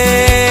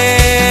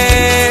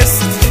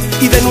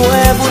 Y de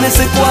nuevo en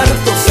ese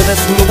cuarto se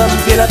desnudan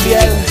piel a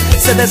piel,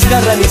 se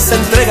desgarran y se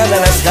entregan a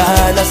las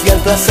ganas y al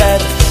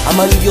placer.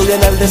 Aman y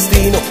odian al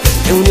destino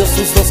que unió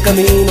sus dos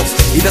caminos,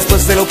 y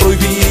después de lo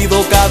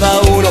prohibido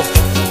cada uno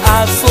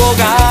a su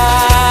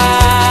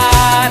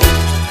hogar.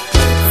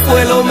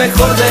 Fue lo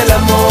mejor del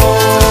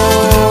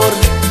amor,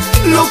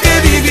 lo que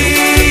he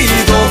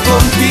vivido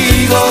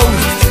contigo.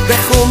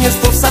 Dejo mi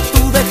esposa,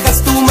 tú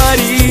dejas tu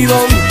marido,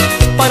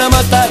 para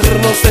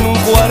matarnos en un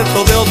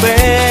cuarto de hotel.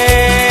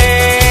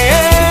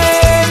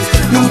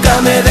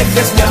 Nunca me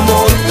dejes, mi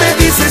amor, me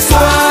dices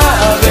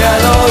suave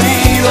al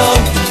oído.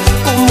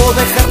 ¿Cómo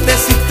dejarte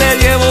si te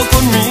llevo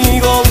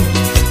conmigo?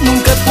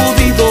 Nunca he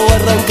podido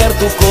arrancar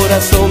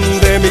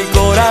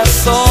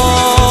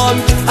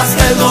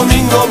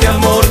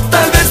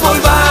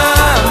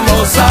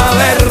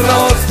recuerdo.